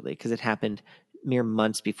 absolutely, because it happened mere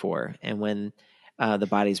months before. And when the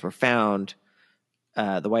bodies were found,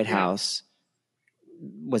 the White House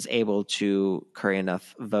was able to curry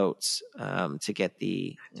enough votes to get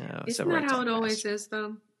the Civil Rights Act. Isn't that how it always is,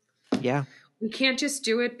 though? Yeah. We can't just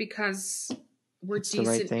do it because we're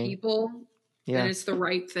decent people and it's the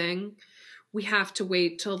right thing. We have to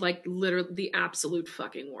wait till like literally the absolute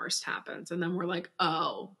fucking worst happens. And then we're like,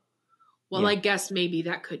 oh, Well, I guess maybe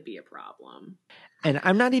that could be a problem. And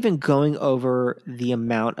I'm not even going over the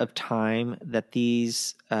amount of time that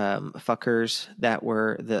these fuckers that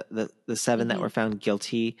were the 7 that were found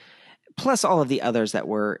guilty, plus all of the others that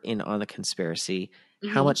were in on the conspiracy,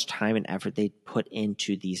 how much time and effort they put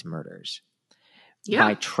into these murders. Yeah.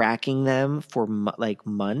 By tracking them for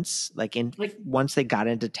months, once they got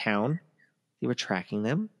into town, they were tracking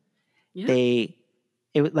them. Yeah.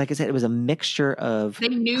 Like I said, it was a mixture of they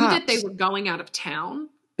knew cops, that they were going out of town.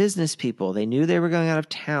 Business people, they knew they were going out of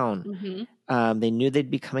town. They knew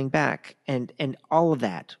they'd be coming back, and all of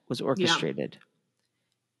that was orchestrated.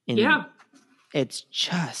 Yeah. It's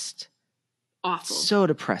just awful. So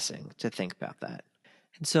depressing to think about that.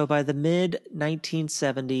 And so by the mid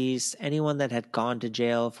 1970s, anyone that had gone to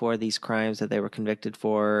jail for these crimes that they were convicted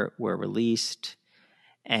for were released,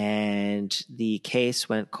 and the case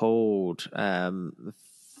went cold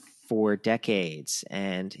for decades.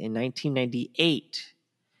 And in 1998,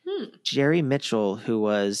 Jerry Mitchell, who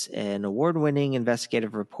was an award-winning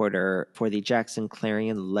investigative reporter for the Jackson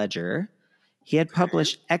Clarion Ledger, he had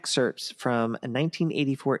published excerpts from a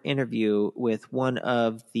 1984 interview with one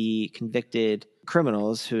of the convicted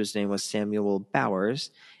criminals, whose name was Samuel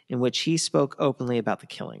Bowers, in which he spoke openly about the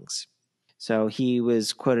killings. So he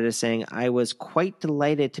was quoted as saying, "I was quite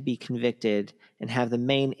delighted to be convicted and have the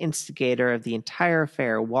main instigator of the entire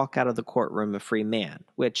affair walk out of the courtroom a free man,"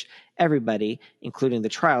 which everybody, including the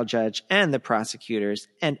trial judge and the prosecutors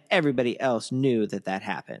and everybody else, knew that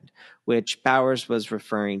happened, which Bowers was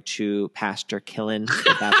referring to Pastor Killen,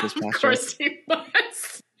 the Baptist pastor. Of course he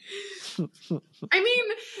was. I mean,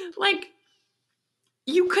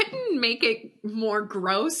 you couldn't make it more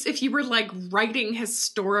gross if you were writing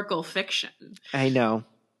historical fiction. I know.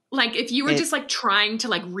 If you were just trying to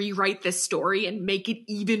rewrite this story and make it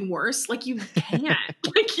even worse, you can't.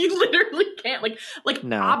 You literally can't.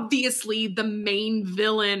 No. Obviously the main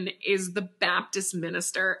villain is the Baptist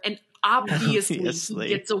minister, and obviously he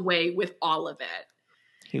gets away with all of it.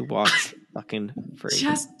 He walks fucking free.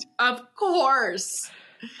 Just of course.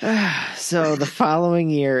 So the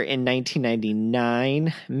following year in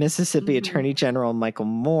 1999, Mississippi Attorney General Michael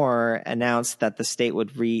Moore announced that the state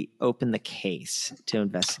would reopen the case to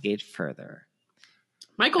investigate further.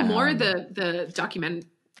 Michael Moore, the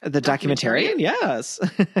documentarian? Yes.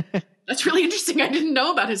 That's really interesting. I didn't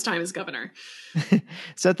know about his time as governor.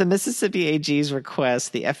 So at the Mississippi AG's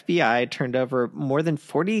request, the FBI turned over more than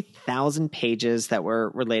 40,000 pages that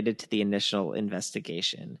were related to the initial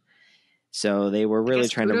investigation. So they were really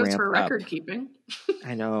trying to ramp for up. Record keeping.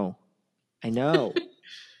 I know.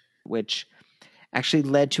 Which actually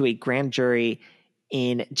led to a grand jury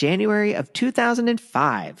in January of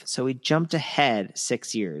 2005. So we jumped ahead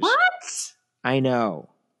 6 years. What? I know.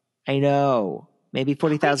 Maybe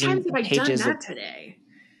 40,000 pages. How many times have I done that today?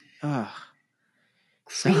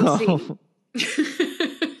 Crazy.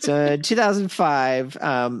 So in 2005,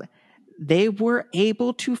 they were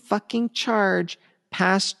able to fucking charge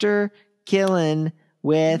Pastor Killen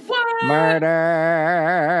with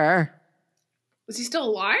murder. Was he still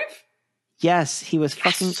alive? Yes, he was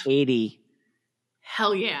fucking 80.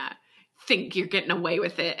 Hell yeah. Think you're getting away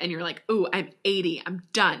with it, and you're like, ooh, I'm 80. I'm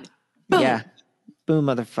done. Boom. Yeah. Boom,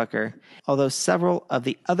 motherfucker. Although several of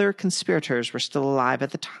the other conspirators were still alive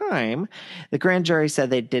at the time, the grand jury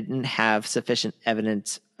said they didn't have sufficient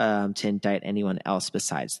evidence to indict anyone else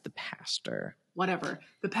besides the pastor. Whatever.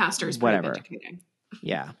 The pastor is pretty vindicating.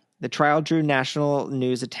 Yeah. The trial drew national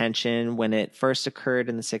news attention when it first occurred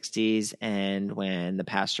in the 60s and when the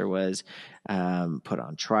pastor was put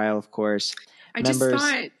on trial, of course. Just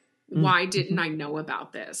thought, why didn't I know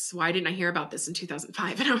about this? Why didn't I hear about this in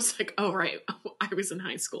 2005? And I was like, oh, right. I was in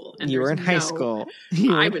high school. And you were in high school.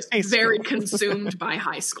 I was very consumed by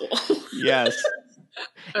high school. Yes.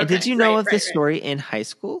 Okay, and did you know of this story in high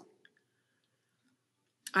school?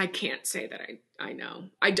 I can't say that I know.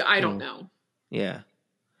 I don't know. Yeah.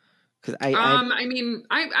 Because I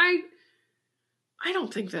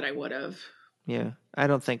don't think that I would have. Yeah, I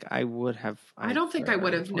don't think I would have. I don't think I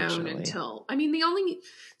would have known until. The only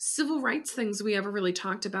civil rights things we ever really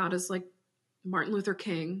talked about is Martin Luther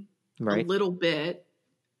King, right? A little bit,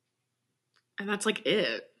 and that's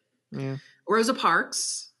it. Yeah. Rosa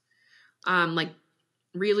Parks,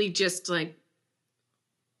 really just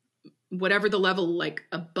whatever the level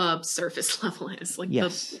above surface level is,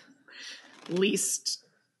 yes. The least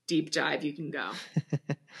deep dive you can go.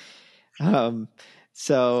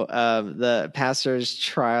 So the pastor's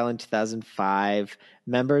trial in 2005,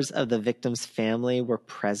 members of the victim's family were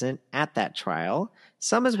present at that trial,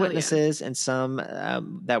 some as witnesses and some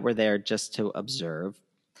that were there just to observe.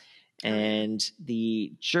 And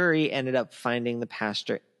the jury ended up finding the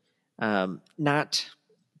pastor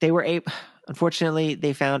Unfortunately,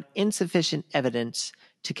 they found insufficient evidence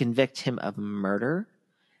to convict him of murder,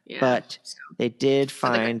 but they did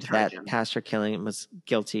find that Pastor Killing was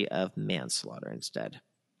guilty of manslaughter instead.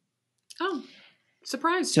 Oh,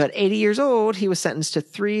 surprised. So at 80 years old, he was sentenced to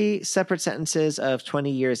 3 separate sentences of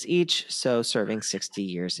 20 years each, so serving 60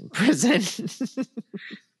 years in prison.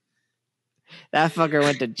 That fucker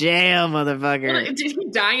went to jail, motherfucker. Did he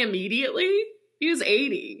die immediately? He was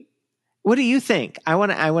 80. What do you think? I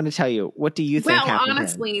want to tell you. What do you think happened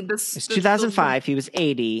honestly, to him? It's 2005. He was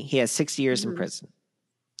 80. He has 6 years in prison.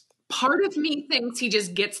 Part of me thinks he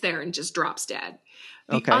just gets there and just drops dead.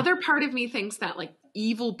 The other part of me thinks that like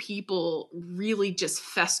evil people really just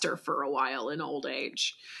fester for a while in old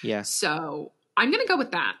age. Yeah. So I'm going to go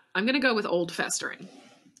with that. I'm going to go with old festering.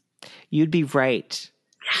 You'd be right.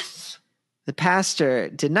 Yes. The pastor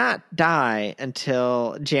did not die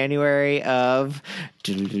until January of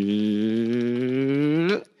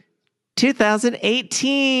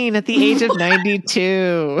 2018 at the age of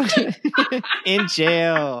 92 in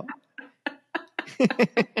jail. I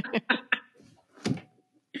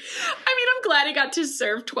mean, I'm glad he got to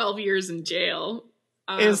serve 12 years in jail.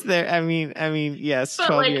 Is there? I mean, yes,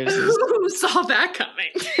 12 years. Who saw that coming?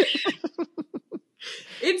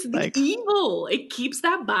 It's the evil. It keeps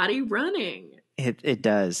that body running. It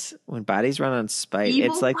does. When bodies run on spite,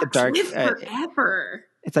 evil it's like the dark forever.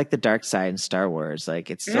 It's like the dark side in Star Wars.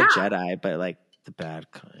 Like it's still Jedi, but like the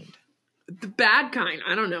bad kind. The bad kind.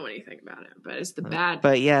 I don't know anything about it, but it's the bad.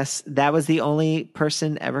 But yes, that was the only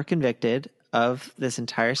person ever convicted of this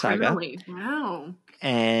entire saga. Really? Wow.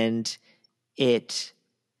 And it.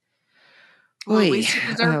 Well, at least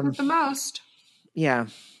he deserved it the most. Yeah.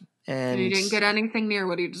 And he didn't get anything near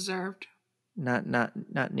what he deserved. Not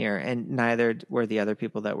near. And neither were the other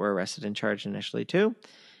people that were arrested and charged initially, too.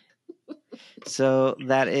 So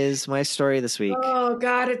that is my story this week. Oh,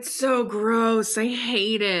 God, it's so gross. I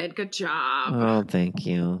hate it. Good job. Oh, thank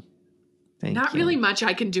you. Not really much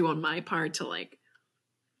I can do on my part to, like,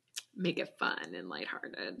 make it fun and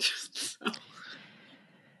lighthearted. So.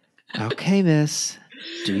 Okay, miss.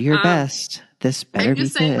 Do your best. This better be good. I'm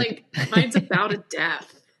just saying, like, mine's about a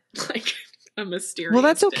death. Like, a mysterious Well,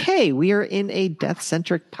 that's death. okay. We are in a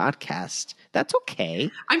death-centric podcast. That's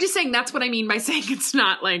okay. I'm just saying that's what I mean by saying it's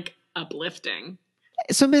not, like, uplifting.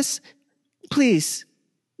 So, miss, please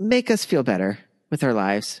make us feel better with our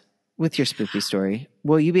lives, with your spooky story.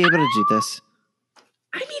 Will you be able to do this?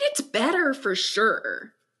 I mean, it's better for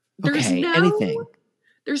sure. Anything.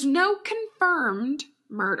 There's no confirmed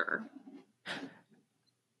murder.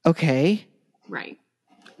 Okay. Right.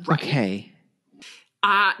 Okay.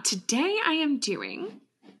 Today I am doing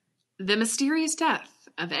The Mysterious Death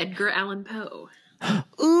of Edgar Allan Poe.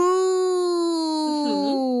 Ooh.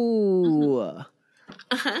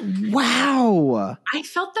 Wow. I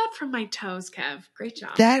felt that from my toes, Kev. Great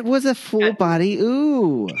job. That was a full body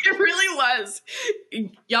ooh. It really was.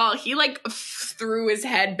 Y'all, he like threw his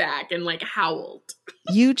head back and like howled.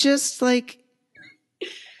 You just like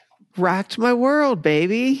rocked my world,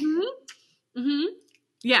 baby. Mm-hmm. Mm-hmm.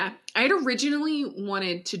 Yeah. I had originally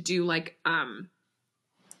wanted to do like a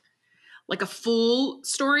full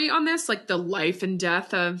story on this, like the life and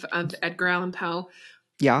death of Edgar Allan Poe.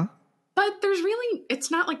 Yeah. But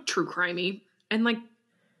it's not like true crimey. And like,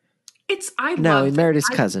 he married his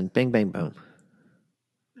cousin. Bing, bang, boom.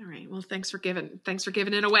 All right. Well, thanks for giving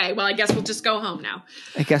it away. Well, I guess we'll just go home now.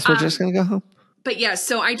 I guess we're just going to go home. But yeah,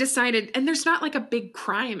 so I decided, and there's not like a big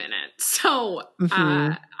crime in it. So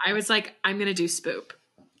I was like, I'm going to do Spoop.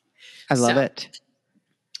 I love it.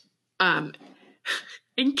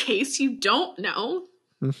 In case you don't know,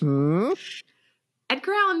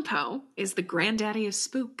 Edgar Allan Poe is the granddaddy of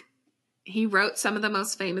spook. He wrote some of the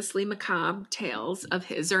most famously macabre tales of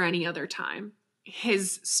his or any other time.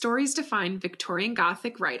 His stories define Victorian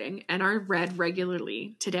Gothic writing and are read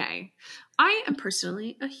regularly today. I am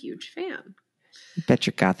personally a huge fan. Bet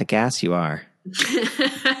your Gothic ass you are. That's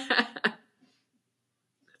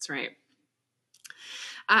right.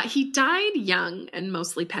 He died young and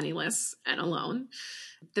mostly penniless and alone.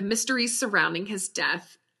 The mysteries surrounding his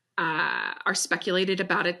death are speculated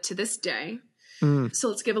about it to this day. So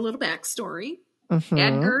let's give a little backstory.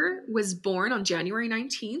 Edgar was born on January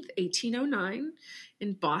 19th, 1809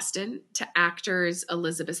 in Boston to actors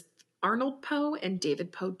Elizabeth Arnold Poe and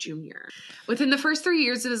David Poe Jr. Within the first 3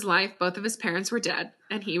 years of his life, both of his parents were dead,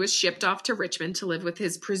 and he was shipped off to Richmond to live with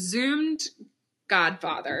his presumed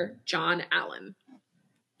godfather, John Allan.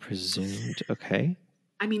 Presumed, okay.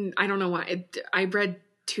 I mean, I don't know why. I read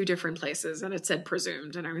 2 different places, and it said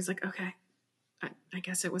presumed, and I was like, okay, I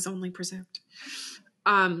guess it was only presumed.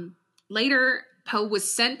 Later, Poe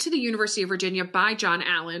was sent to the University of Virginia by John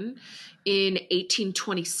Allan in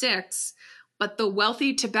 1826, but the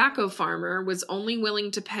wealthy tobacco farmer was only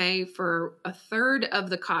willing to pay for a third of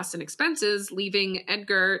the costs and expenses, leaving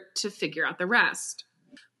Edgar to figure out the rest.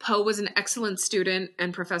 Poe was an excellent student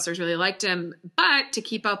and professors really liked him, but to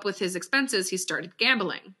keep up with his expenses, he started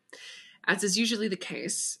gambling. As is usually the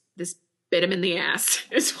case, this bit him in the ass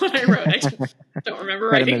is what I wrote. I don't remember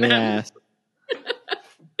writing that.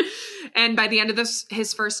 And by the end of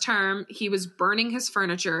his first term, he was burning his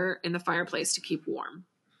furniture in the fireplace to keep warm.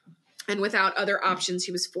 And without other options,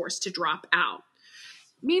 he was forced to drop out.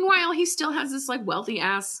 Meanwhile, he still has this like wealthy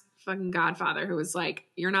ass fucking godfather who was like,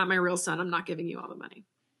 "You're not my real son. I'm not giving you all the money."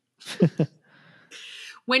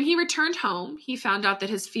 When he returned home, he found out that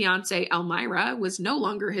his fiancée, Elmira, was no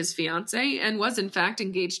longer his fiancée and was, in fact,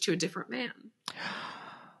 engaged to a different man.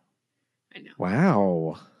 I know.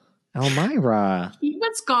 Wow. Elmira. He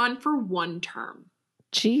was gone for one term.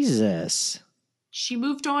 Jesus. She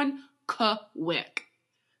moved on quick.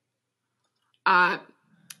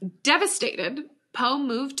 Devastated, Poe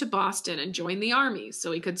moved to Boston and joined the army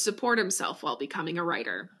so he could support himself while becoming a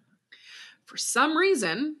writer. For some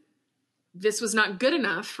reason, this was not good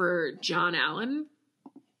enough for John Allan.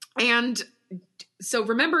 And so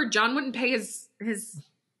remember, John wouldn't pay his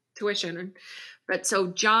tuition. But so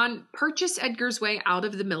John purchased Edgar's way out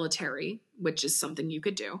of the military, which is something you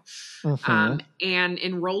could do, and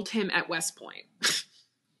enrolled him at West Point.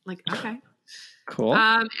 Like, okay. Cool.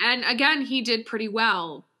 And again, he did pretty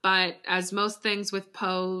well. But as most things with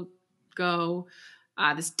Poe go,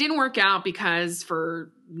 this didn't work out because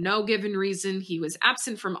for no given reason, he was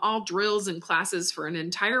absent from all drills and classes for an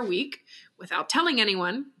entire week without telling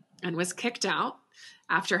anyone and was kicked out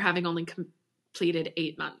after having only completed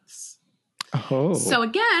 8 months. Oh. So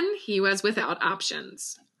again, he was without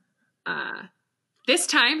options. This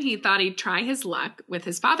time, he thought he'd try his luck with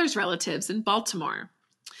his father's relatives in Baltimore.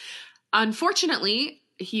 Unfortunately,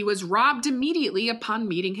 he was robbed immediately upon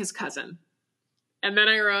meeting his cousin. And then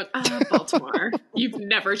I wrote, Baltimore, you've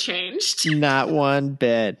never changed. Not one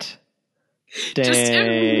bit. Dang. Just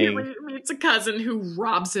immediately meets a cousin who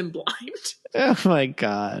robs him blind. Oh my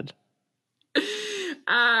God.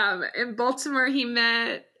 In Baltimore, he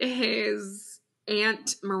met his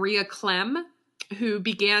Aunt Maria Clem, who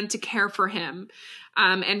began to care for him.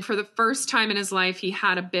 And for the first time in his life, he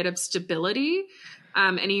had a bit of stability,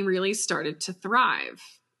 and he really started to thrive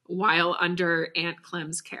while under Aunt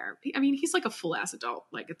Clem's care. I mean, he's like a full-ass adult,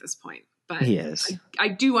 like, at this point. But he is. I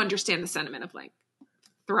do understand the sentiment of, like,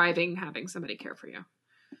 thriving, having somebody care for you.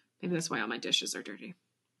 Maybe that's why all my dishes are dirty.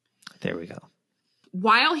 There we go.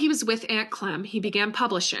 While he was with Aunt Clem, he began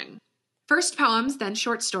publishing. First poems, then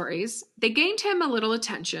short stories. They gained him a little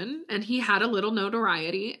attention, and he had a little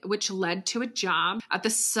notoriety, which led to a job at the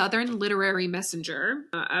Southern Literary Messenger,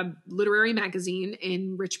 a literary magazine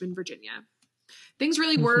in Richmond, Virginia. Things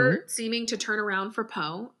really were seeming to turn around for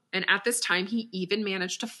Poe, and at this time, he even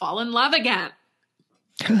managed to fall in love again.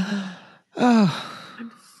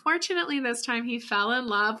 Unfortunately, this time he fell in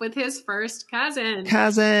love with his first cousin.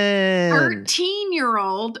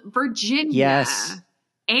 13-year-old Virginia. Yes.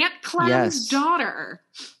 Aunt Clem's daughter.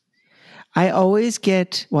 I always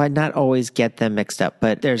not always get them mixed up,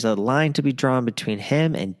 but there's a line to be drawn between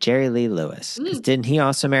him and Jerry Lee Lewis. Didn't he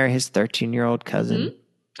also marry his 13-year-old cousin?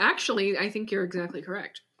 Actually, I think you're exactly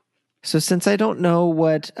correct. So since I don't know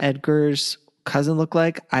what Edgar's cousin looked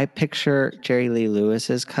like, I picture Jerry Lee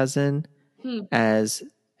Lewis's cousin as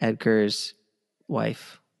Edgar's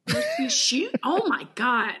wife. Oh my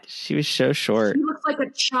God. She was so short. She looks like a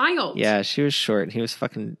child. Yeah, she was short. He was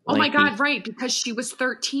fucking Oh lanky. my God, right, because she was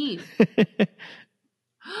 13.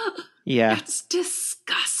 Yeah. That's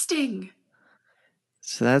disgusting.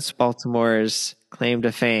 So that's Baltimore's claim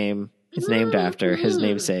to fame. It's named after his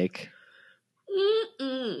namesake.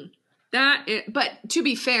 But to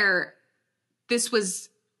be fair, this was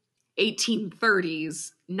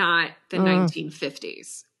 1830s, not the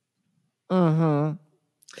 1950s.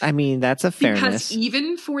 I mean, that's a fairness. Because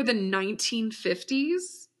even for the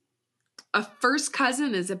 1950s, a first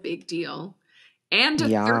cousin is a big deal. And a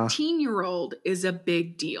 13-year-old is a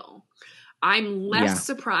big deal. I'm less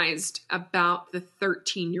surprised about the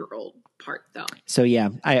 13-year-old part, though. So, yeah,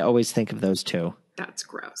 I always think of those two. That's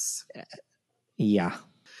gross. Yeah.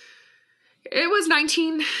 It was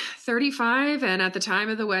 1935, and at the time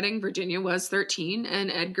of the wedding, Virginia was 13, and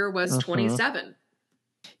Edgar was 27.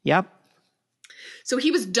 Yep. So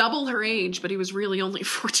he was double her age, but he was really only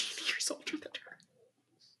 14 years older than her.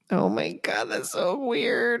 Oh my God, that's so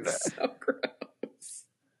weird. So gross.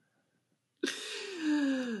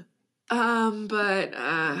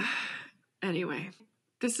 Anyway.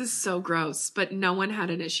 This is so gross, but no one had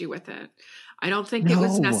an issue with it. I don't think it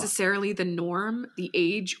was No. necessarily the norm, the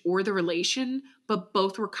age, or the relation, but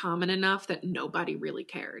both were common enough that nobody really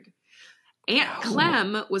cared. Aunt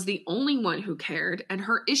Clem was the only one who cared, and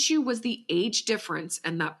her issue was the age difference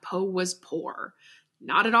and that Poe was poor.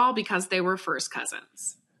 Not at all because they were first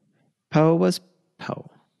cousins. Poe was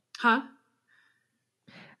Poe. Huh?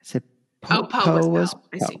 I said Poe was Poe.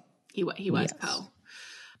 I see. He was Yes. Poe.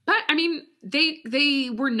 But, I mean, they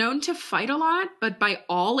were known to fight a lot, but by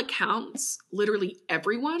all accounts, literally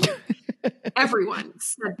everyone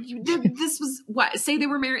said, this was, what, say they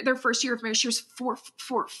were married, their first year of marriage, she was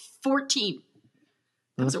 14.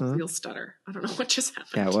 That was a real stutter. I don't know what just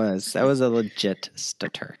happened. Yeah, it was. That was a legit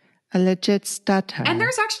stutter. A legit stutter. And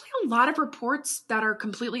there's actually a lot of reports that are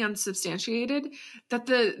completely unsubstantiated that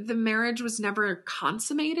the marriage was never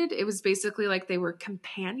consummated. It was basically like they were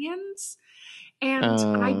companions. And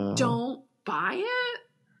I don't buy it.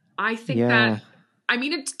 I think that, I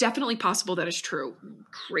mean, it's definitely possible that it's true.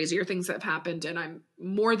 Crazier things have happened, and I'm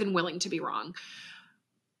more than willing to be wrong.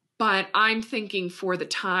 But I'm thinking for the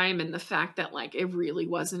time and the fact that, like, it really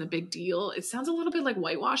wasn't a big deal. It sounds a little bit like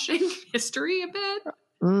whitewashing history a bit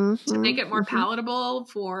to make it more palatable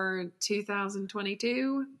for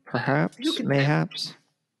 2022. Perhaps, mayhaps.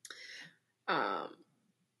 God,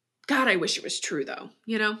 I wish it was true, though,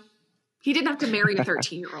 you know? He didn't have to marry a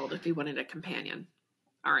 13-year-old if he wanted a companion.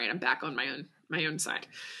 All right, I'm back on my own side.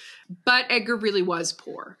 But Edgar really was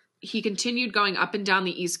poor. He continued going up and down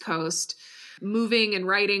the East Coast, moving and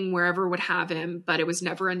writing wherever would have him, but it was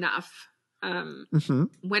never enough.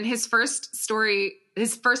 When his first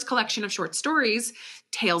collection of short stories,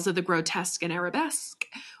 Tales of the Grotesque and Arabesque,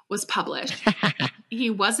 was published,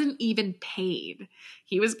 he wasn't even paid.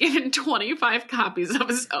 He was given 25 copies of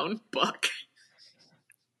his own book.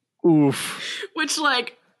 Oof. Which,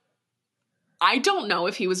 like, I don't know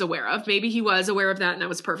if he was aware of. Maybe he was aware of that and that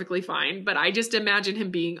was perfectly fine. But I just imagine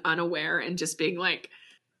him being unaware and just being like,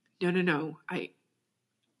 no, I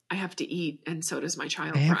have to eat, and so does my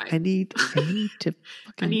child bride. I need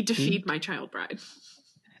to feed my child bride.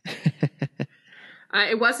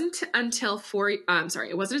 It wasn't until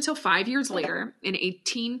 5 years later, in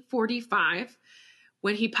 1845,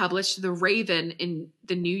 when he published The Raven in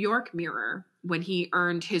the New York Mirror, when he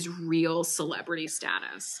earned his real celebrity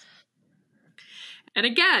status. And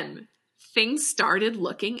again, things started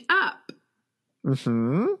looking up.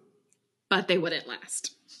 But they wouldn't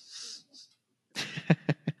last.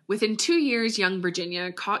 Within 2 years, young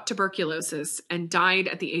Virginia caught tuberculosis and died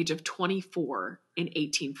at the age of 24 in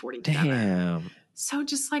 1847. Damn. So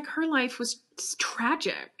just like her life was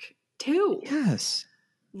tragic, too. Yes.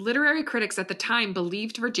 Literary critics at the time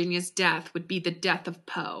believed Virginia's death would be the death of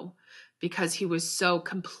Poe because he was so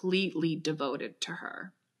completely devoted to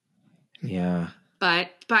her. Yeah. But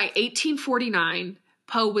by 1849,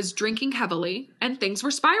 Poe was drinking heavily and things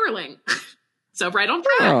were spiraling. So right on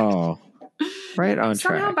track. Oh, right on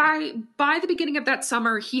Somehow track. by the beginning of that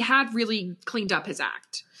summer, he had really cleaned up his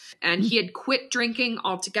act. And he had quit drinking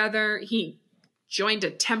altogether. He joined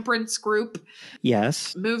a temperance group.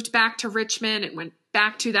 Yes. Moved back to Richmond and went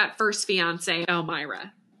back to that first fiance,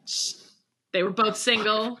 Elmira. They were both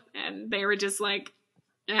single, and they were just like,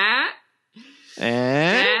 Edgar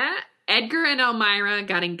and Elmira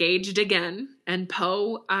got engaged again, and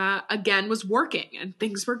Poe again was working, and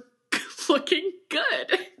things were looking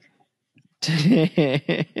good.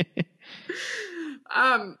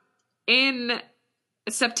 In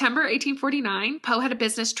September 1849, Poe had a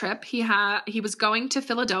business trip. He was going to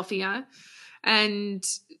Philadelphia and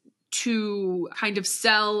to kind of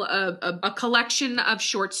sell a collection of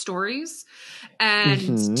short stories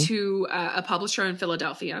and to a publisher in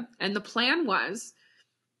Philadelphia. And the plan was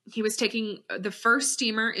he was taking the first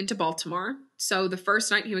steamer into Baltimore. So the first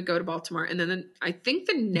night he would go to Baltimore. And then I think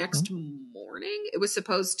the next morning it was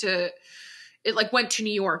supposed to, it like went to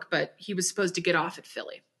New York, but he was supposed to get off at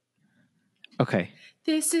Philly. Okay.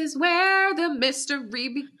 This is where the mystery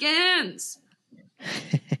begins.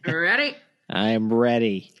 Ready? I'm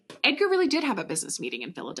ready. Edgar really did have a business meeting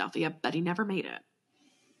in Philadelphia, but he never made it.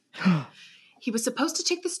 He was supposed to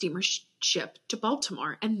take the steamer ship to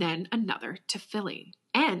Baltimore and then another to Philly.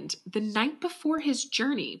 And the night before his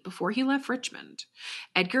journey, before he left Richmond,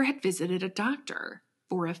 Edgar had visited a doctor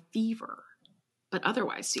for a fever, but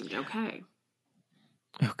otherwise seemed okay.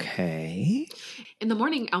 Okay. In the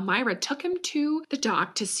morning, Elmira took him to the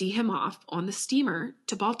dock to see him off on the steamer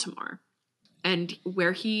to Baltimore, and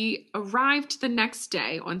where he arrived the next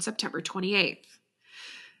day on September 28th.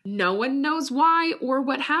 No one knows why or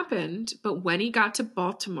what happened, but when he got to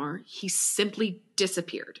Baltimore, he simply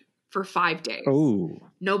disappeared for 5 days. Oh.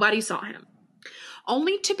 Nobody saw him.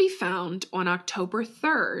 only to be found on October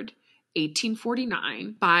 3rd,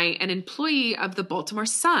 1849, by an employee of the Baltimore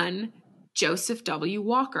Sun, Joseph W.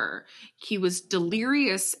 Walker. He was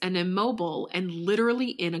delirious and immobile and literally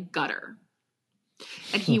in a gutter.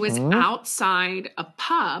 And he was outside a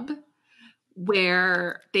pub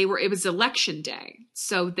where it was election day.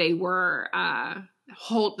 So they were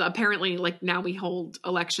apparently, like now we hold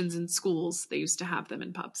elections in schools. They used to have them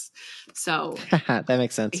in pubs. So that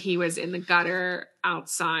makes sense. He was in the gutter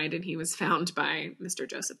outside and he was found by Mr.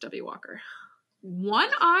 Joseph W. Walker. One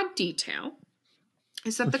odd detail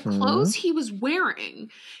is that the clothes he was wearing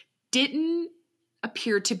didn't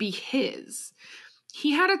appear to be his.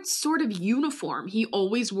 He had a sort of uniform. He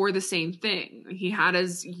always wore the same thing. He had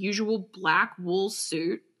his usual black wool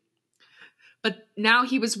suit, but now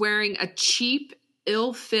he was wearing a cheap,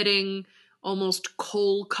 ill-fitting, almost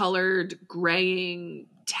coal-colored, graying,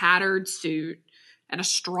 tattered suit and a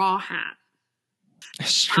straw hat. A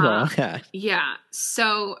straw hat? Yeah.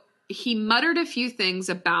 So he muttered a few things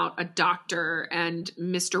about a doctor, and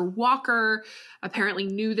Mr. Walker apparently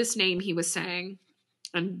knew this name he was saying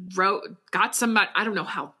and got somebody, I don't know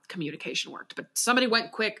how communication worked, but somebody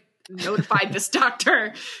went quick, notified this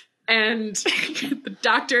doctor, and the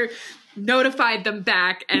doctor notified them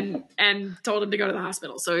back and told him to go to the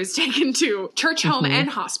hospital. So he was taken to church, home, and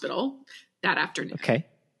hospital that afternoon. Okay.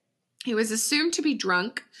 He was assumed to be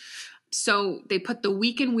drunk. So they put the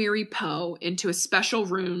weak and weary Poe into a special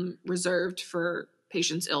room reserved for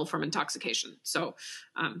patients ill from intoxication. So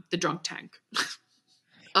the drunk tank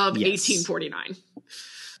of 1849.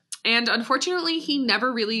 And unfortunately, he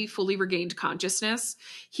never really fully regained consciousness.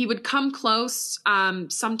 He would come close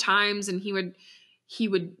sometimes, and he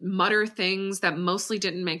would mutter things that mostly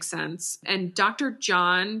didn't make sense. And Dr.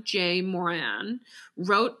 John J. Moran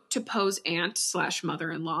wrote to Poe's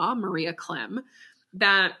aunt/mother-in-law, Maria Clem,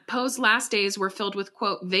 that Poe's last days were filled with,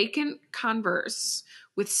 quote, vacant converse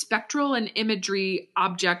with spectral and imagery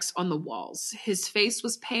objects on the walls. His face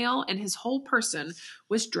was pale and his whole person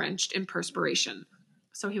was drenched in perspiration.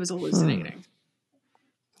 So he was hallucinating.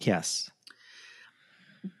 Yes.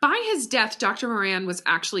 By his death, Dr. Moran was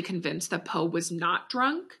actually convinced that Poe was not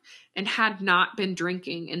drunk and had not been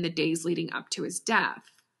drinking in the days leading up to his death.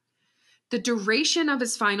 The duration of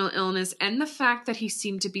his final illness and the fact that he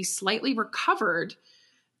seemed to be slightly recovered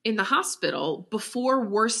in the hospital before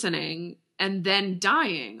worsening and then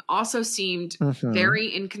dying also seemed very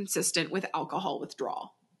inconsistent with alcohol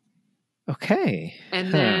withdrawal. Okay.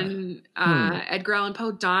 And then Edgar Allan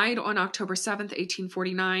Poe died on October 7th,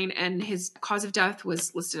 1849, and his cause of death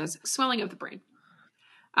was listed as swelling of the brain.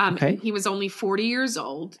 He was only 40 years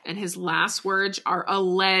old, and his last words are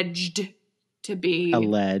alleged to be...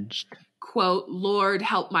 quote, Lord,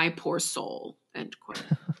 help my poor soul, end quote.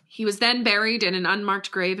 He was then buried in an unmarked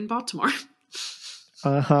grave in Baltimore.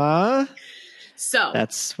 So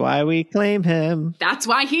that's why we claim him. That's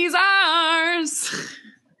why he's ours.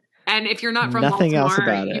 And if you're not from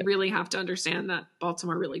Baltimore, you really have to understand that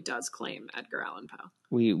Baltimore really does claim Edgar Allan Poe.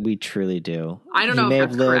 We truly do. I don't know if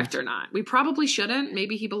that's correct or not. We probably shouldn't.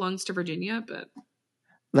 Maybe he belongs to Virginia, but...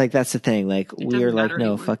 Like, that's the thing. Like, we're like, no,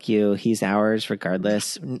 anymore. Fuck you. He's ours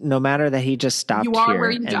regardless. No matter that he just stopped here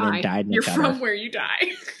and then died in You're from where you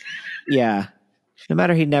die. Yeah. No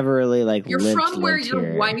matter he never really, like, You're from where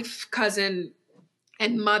your wife, cousin,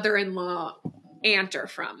 and mother-in-law, aunt are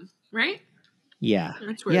from, right? Yeah.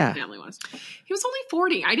 That's where the family was. He was only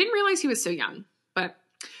 40. I didn't realize he was so young.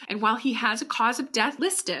 And while he has a cause of death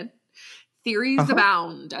listed, theories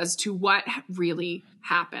abound as to what really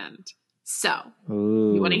happened. So,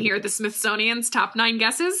 you want to hear the Smithsonian's top 9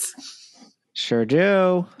 guesses? Sure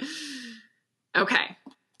do. Okay.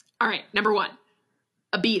 All right. Number 1,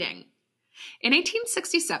 a beating. In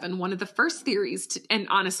 1867, one of the first theories, and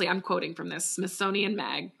honestly, I'm quoting from this,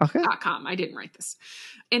 SmithsonianMag.com. I didn't write this.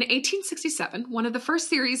 In 1867, one of the first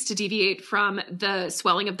theories to deviate from the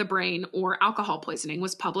swelling of the brain or alcohol poisoning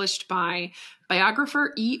was published by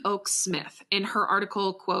biographer E. Oakes Smith in her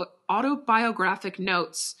article, quote, Autobiographic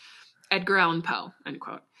Notes, Edgar Allan Poe, end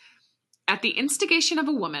quote. At the instigation of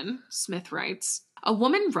a woman, Smith writes, a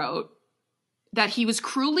woman wrote that he was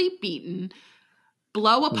cruelly beaten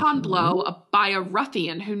blow upon blow by a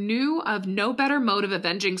ruffian who knew of no better mode of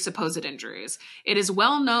avenging supposed injuries. It is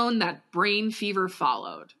well known that brain fever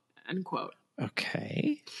followed, end quote.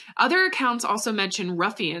 Okay. Other accounts also mention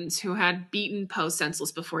ruffians who had beaten Poe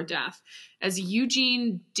senseless before death. As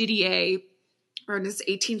Eugene Didier wrote in his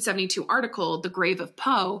 1872 article, The Grave of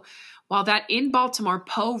Poe, while that in Baltimore,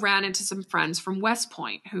 Poe ran into some friends from West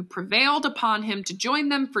Point who prevailed upon him to join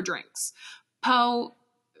them for drinks. Poe,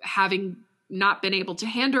 having not been able to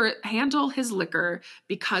handle his liquor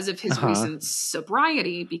because of his recent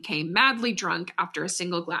sobriety, became madly drunk after a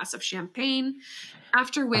single glass of champagne,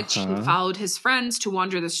 after which he followed his friends to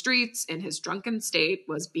wander the streets in his drunken state,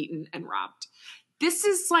 was beaten and robbed. This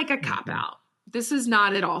is like a cop-out. This is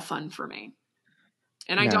not at all fun for me.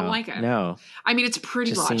 And I don't like it. No. I mean, it's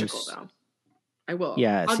pretty logical, though. I will.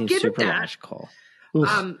 Yeah, I'll seems give super it that. logical.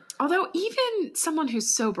 Although even someone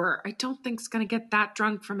who's sober, I don't think is going to get that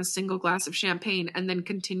drunk from a single glass of champagne and then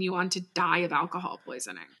continue on to die of alcohol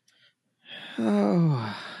poisoning.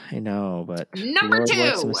 Oh, I know, but Number the Lord 2.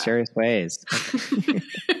 works in mysterious ways. Okay.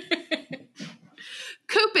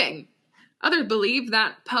 Cooping. Others believe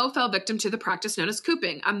that Poe fell victim to the practice known as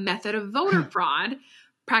cooping, a method of voter fraud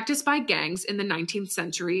practiced by gangs in the 19th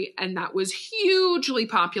century, and that was hugely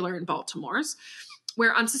popular in Baltimore's,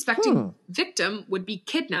 where unsuspecting victim would be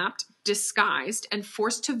kidnapped, disguised, and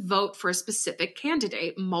forced to vote for a specific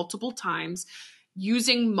candidate multiple times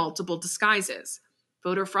using multiple disguises.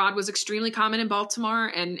 Voter fraud was extremely common in Baltimore,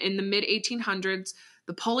 and in the mid-1800s,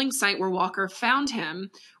 the polling site where Walker found him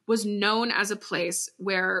was known as a place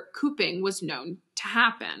where cooping was known to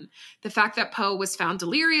happen. The fact that Poe was found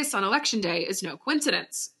delirious on Election Day is no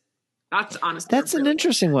coincidence. That's honestly an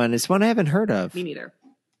interesting one. It's one I haven't heard of. Me neither.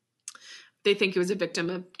 They think he was a victim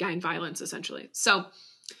of gang violence, essentially. So,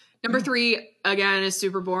 number 3, again, is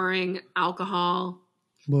super boring. Alcohol.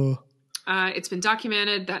 It's been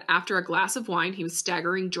documented that after a glass of wine, he was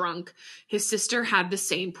staggering drunk. His sister had the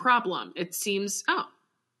same problem. It seems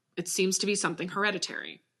to be something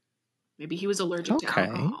hereditary. Maybe he was allergic to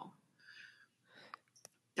alcohol.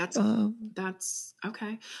 That's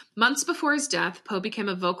okay. Months before his death, Poe became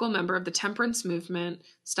a vocal member of the temperance movement,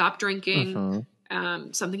 stopped drinking,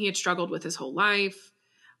 something he had struggled with his whole life.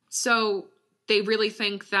 So they really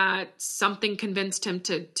think that something convinced him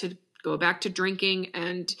to go back to drinking,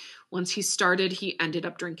 and once he started, he ended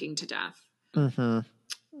up drinking to death.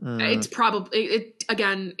 It's probably,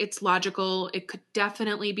 it's logical. It could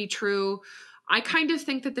definitely be true. I kind of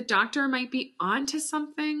think that the doctor might be onto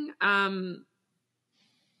something.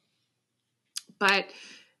 But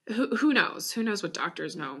who knows? Who knows what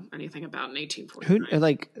doctors know anything about in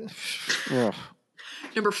 1849?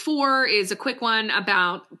 Number 4 is a quick one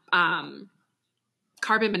about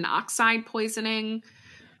carbon monoxide poisoning.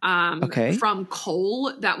 From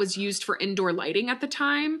coal that was used for indoor lighting at the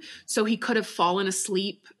time. So he could have fallen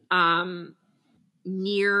asleep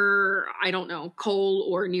near, I don't know, coal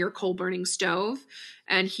or near coal burning stove.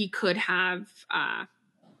 And he could have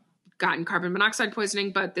gotten carbon monoxide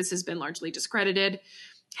poisoning, but this has been largely discredited.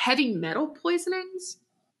 Heavy metal poisonings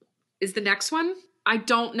is the next one. I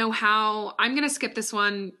don't know how. I'm going to skip this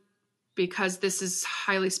one because this is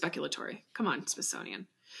highly speculatory. Come on, Smithsonian.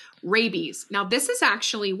 Rabies. Now, this is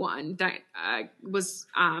actually one that I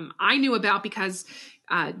knew about because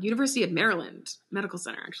University of Maryland Medical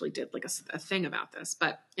Center actually did like a thing about this.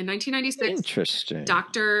 But in 1996,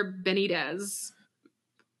 Dr. Benitez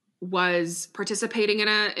was participating in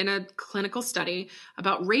a clinical study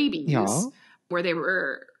about rabies, where they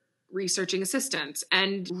were researching assistants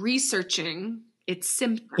and researching its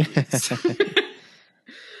symptoms.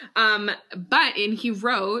 He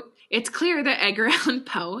wrote, it's clear that Edgar Allan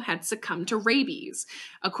Poe had succumbed to rabies.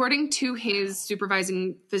 According to his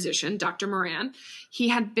supervising physician, Dr. Moran, he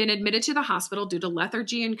had been admitted to the hospital due to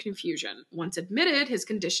lethargy and confusion. Once admitted, his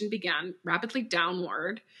condition began rapidly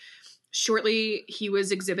downward. Shortly, he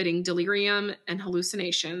was exhibiting delirium and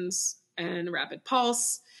hallucinations and rapid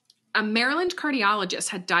pulse. A Maryland cardiologist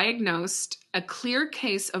had diagnosed a clear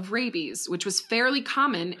case of rabies, which was fairly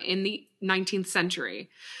common in the 19th century.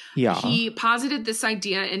 Yeah. He posited this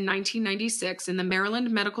idea in 1996 in the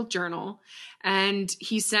Maryland Medical Journal, and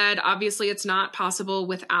he said, obviously, it's not possible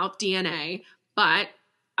without DNA, but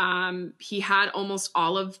he had almost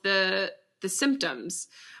all of the symptoms.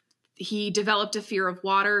 He developed a fear of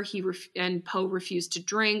water. And Poe refused to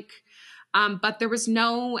drink, but there was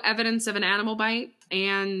no evidence of an animal bite,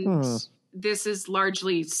 and this is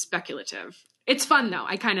largely speculative. It's fun, though.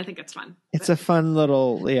 I kind of think it's fun. It's a fun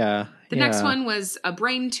little, The next one was a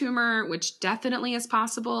brain tumor, which definitely is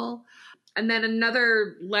possible. And then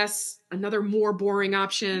another more boring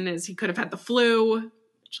option is he could have had the flu,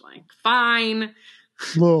 which, fine.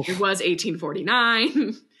 It was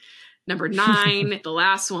 1849. Number 9, the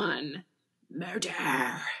last one,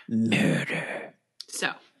 murder.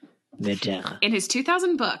 So, in his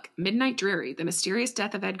 2000 book, Midnight Dreary, The Mysterious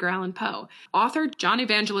Death of Edgar Allan Poe, author John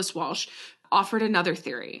Evangelist Walsh offered another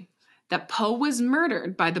theory, that Poe was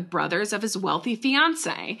murdered by the brothers of his wealthy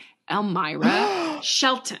fiancée, Elmira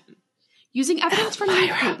Shelton. Using evidence from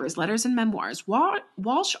newspapers, letters, and memoirs,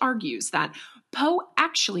 Walsh argues that Poe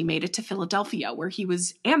actually made it to Philadelphia, where he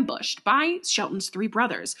was ambushed by Shelton's 3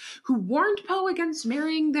 brothers, who warned Poe against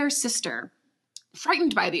marrying their sister.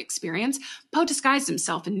 Frightened by the experience, Poe disguised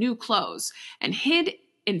himself in new clothes and hid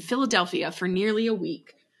in Philadelphia for nearly a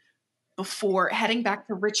week before heading back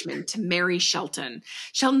to Richmond to marry Shelton.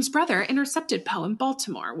 Shelton's brother intercepted Poe in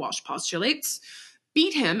Baltimore, Walsh postulates,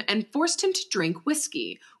 beat him, and forced him to drink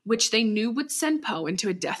whiskey, which they knew would send Poe into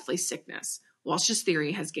a deathly sickness. Walsh's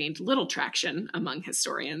theory has gained little traction among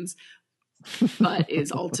historians, but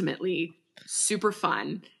is ultimately super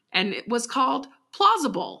fun, and it was called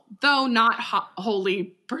plausible, though not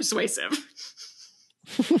wholly persuasive.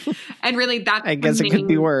 And really, that's I guess it could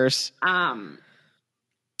be worse.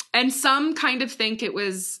 And some kind of think it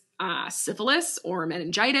was syphilis or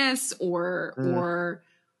meningitis or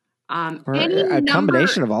a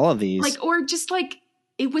combination of all of these. Like, or just like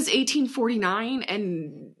it was 1849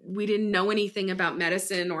 and we didn't know anything about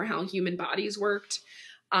medicine or how human bodies worked.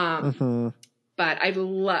 But I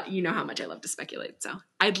love, you know how much I love to speculate. So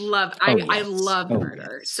I love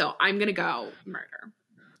murder. Yes. So I'm going to go murder.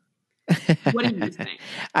 What do you think?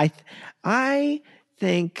 I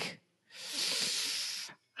think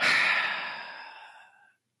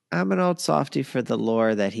I'm an old softie for the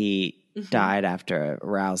lore that he died after a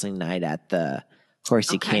rousing night at the horse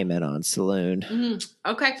he came in on saloon.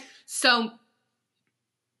 Okay. So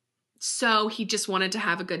he just wanted to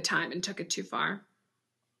have a good time and took it too far.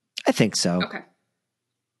 I think so. Okay.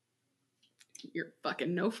 You're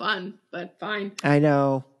fucking no fun, but fine. I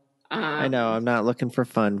know. I'm not looking for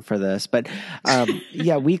fun for this, but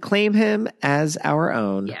yeah, we claim him as our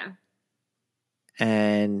own. Yeah.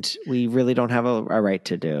 And we really don't have a right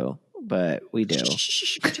to do, but we do.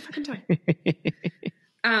 Shh, put your fucking tongue.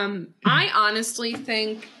 I honestly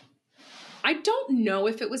think, I don't know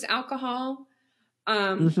if it was alcohol.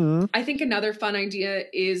 I think another fun idea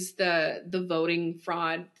is the voting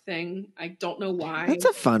fraud thing. I don't know why. That's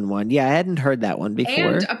a fun one. Yeah, I hadn't heard that one before.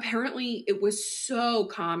 And apparently it was so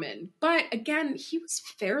common. But again, he was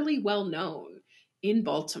fairly well known in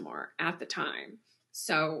Baltimore at the time.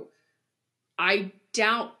 So I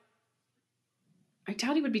doubt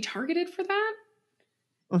he would be targeted for that.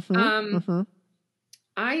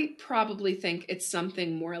 I probably think it's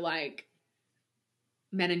something more like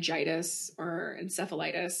meningitis or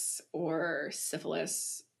encephalitis or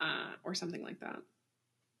syphilis or something like that.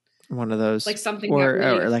 One of those, like something or, that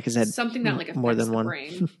really, or like I said, something that like affects more than the one.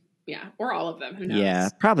 brain. Yeah, or all of them. Who knows? Yeah,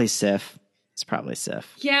 probably Sif. It's probably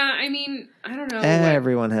Sif. Yeah, I mean, I don't know.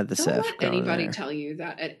 Everyone had the don't Sif. Let anybody tell you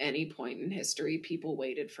that at any point in history people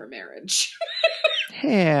waited for marriage.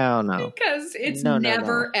 Hell no. Because it's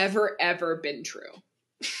never, ever been true.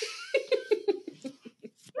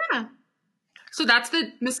 Yeah. So that's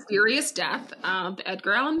the mysterious death of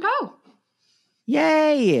Edgar Allan Poe.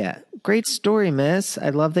 Yay! Great story, miss. I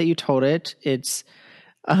love that you told it. It's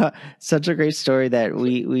such a great story that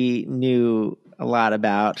we knew a lot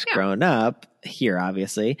about growing up here,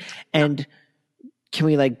 obviously. And can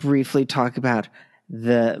we like briefly talk about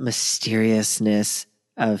the mysteriousness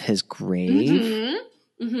of his grave?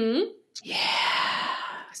 Yeah.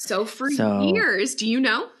 So for years, do you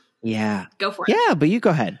know? Yeah. Go for it. Yeah, but you go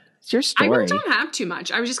ahead. It's your story. I really don't have too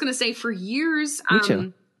much. I was just going to say for years, Me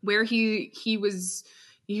too. Where he was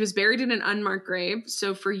buried in an unmarked grave.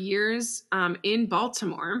 So for years, in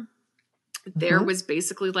Baltimore, there was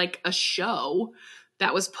basically like a show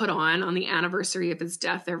that was put on the anniversary of his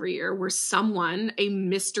death every year, where someone, a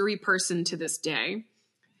mystery person to this day,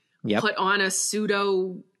 put on a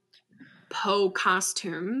pseudo Poe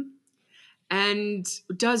costume and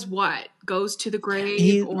does what? Goes to the grave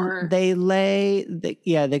they go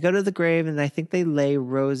to the grave, and I think they lay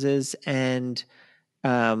roses and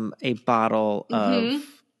a bottle of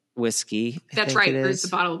whiskey. That's right. There's a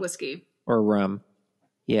bottle of whiskey or rum.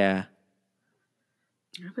 Yeah.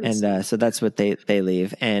 And so that's what they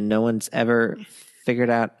leave, and no one's ever figured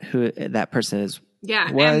out who that person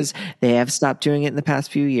was. They have stopped doing it in the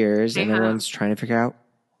past few years, and everyone's trying to figure out,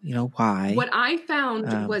 why. What I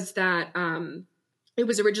found was that it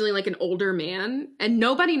was originally like an older man, and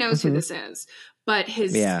nobody knows who this is, but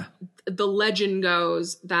the legend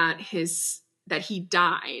goes that he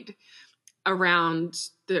died around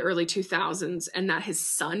the early 2000s, and that his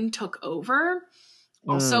son took over.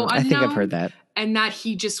 Also unknown. I think I've heard that. And that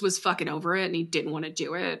he just was fucking over it and he didn't want to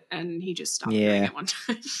do it, and he just stopped doing it one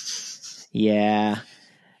time. Yeah.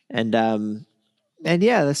 And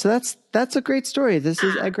yeah, so that's a great story. This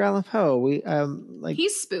is Edgar Allan Poe.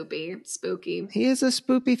 He's spooky. He is a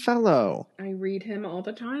spoopy fellow. I read him all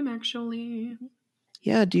the time, actually.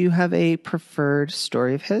 Yeah. Do you have a preferred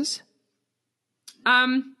story of his? I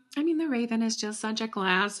mean, The Raven is just such a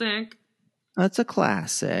classic. That's a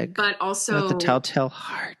classic. But also The Telltale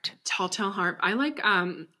Heart. Telltale Heart. I like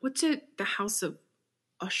what's it? The House of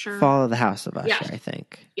Usher. Fall of the House of Usher, I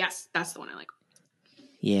think. Yes, that's the one I like.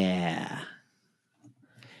 Yeah.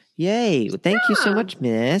 Yay. Well, thank you so much,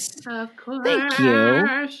 Miss. Of course. Thank you.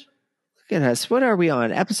 Look at us. What are we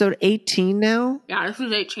on? Episode 18 now? Yeah, this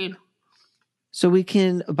is 18. So we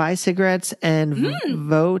can buy cigarettes and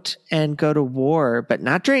vote and go to war, but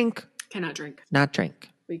not drink. Cannot drink. Not drink.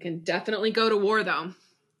 We can definitely go to war, though.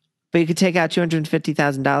 But you could take out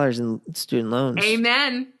 $250,000 in student loans.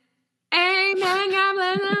 Amen. Amen. God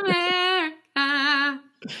bless America.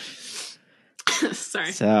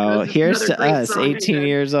 Sorry. So here's to us, 18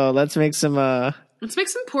 years old. Let's make some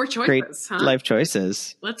poor choices, great life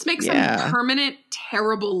choices. Let's make some permanent,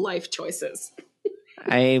 terrible life choices.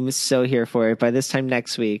 I'm so here for it. By this time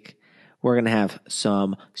next week, we're going to have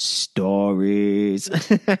some stories.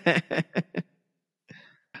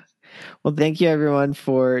 Well, thank you everyone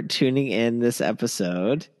for tuning in this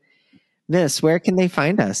episode. Miss, where can they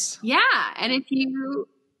find us? Yeah, and if you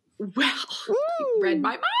read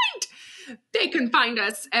my mind. They can find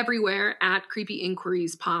us everywhere at Creepy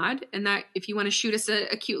Inquiries Pod. And that if you want to shoot us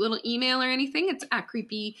a cute little email or anything, it's at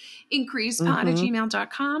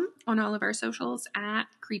creepyinquiriespod@gmail.com, on all of our socials at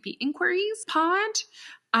Creepy Inquiries Pod.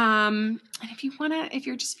 And if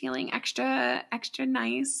you're just feeling extra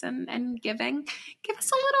nice and giving, give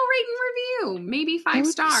us a little rate and review. Maybe 5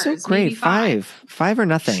 stars. So great. Maybe 5. 5 or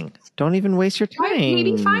nothing. Don't even waste your time.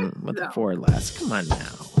 Maybe 5 with 4 less. Come on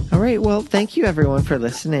now. All right. Well, thank you everyone for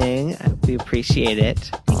listening. We appreciate it.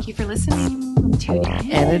 Thank you for listening. Tune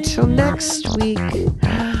in. And until next week.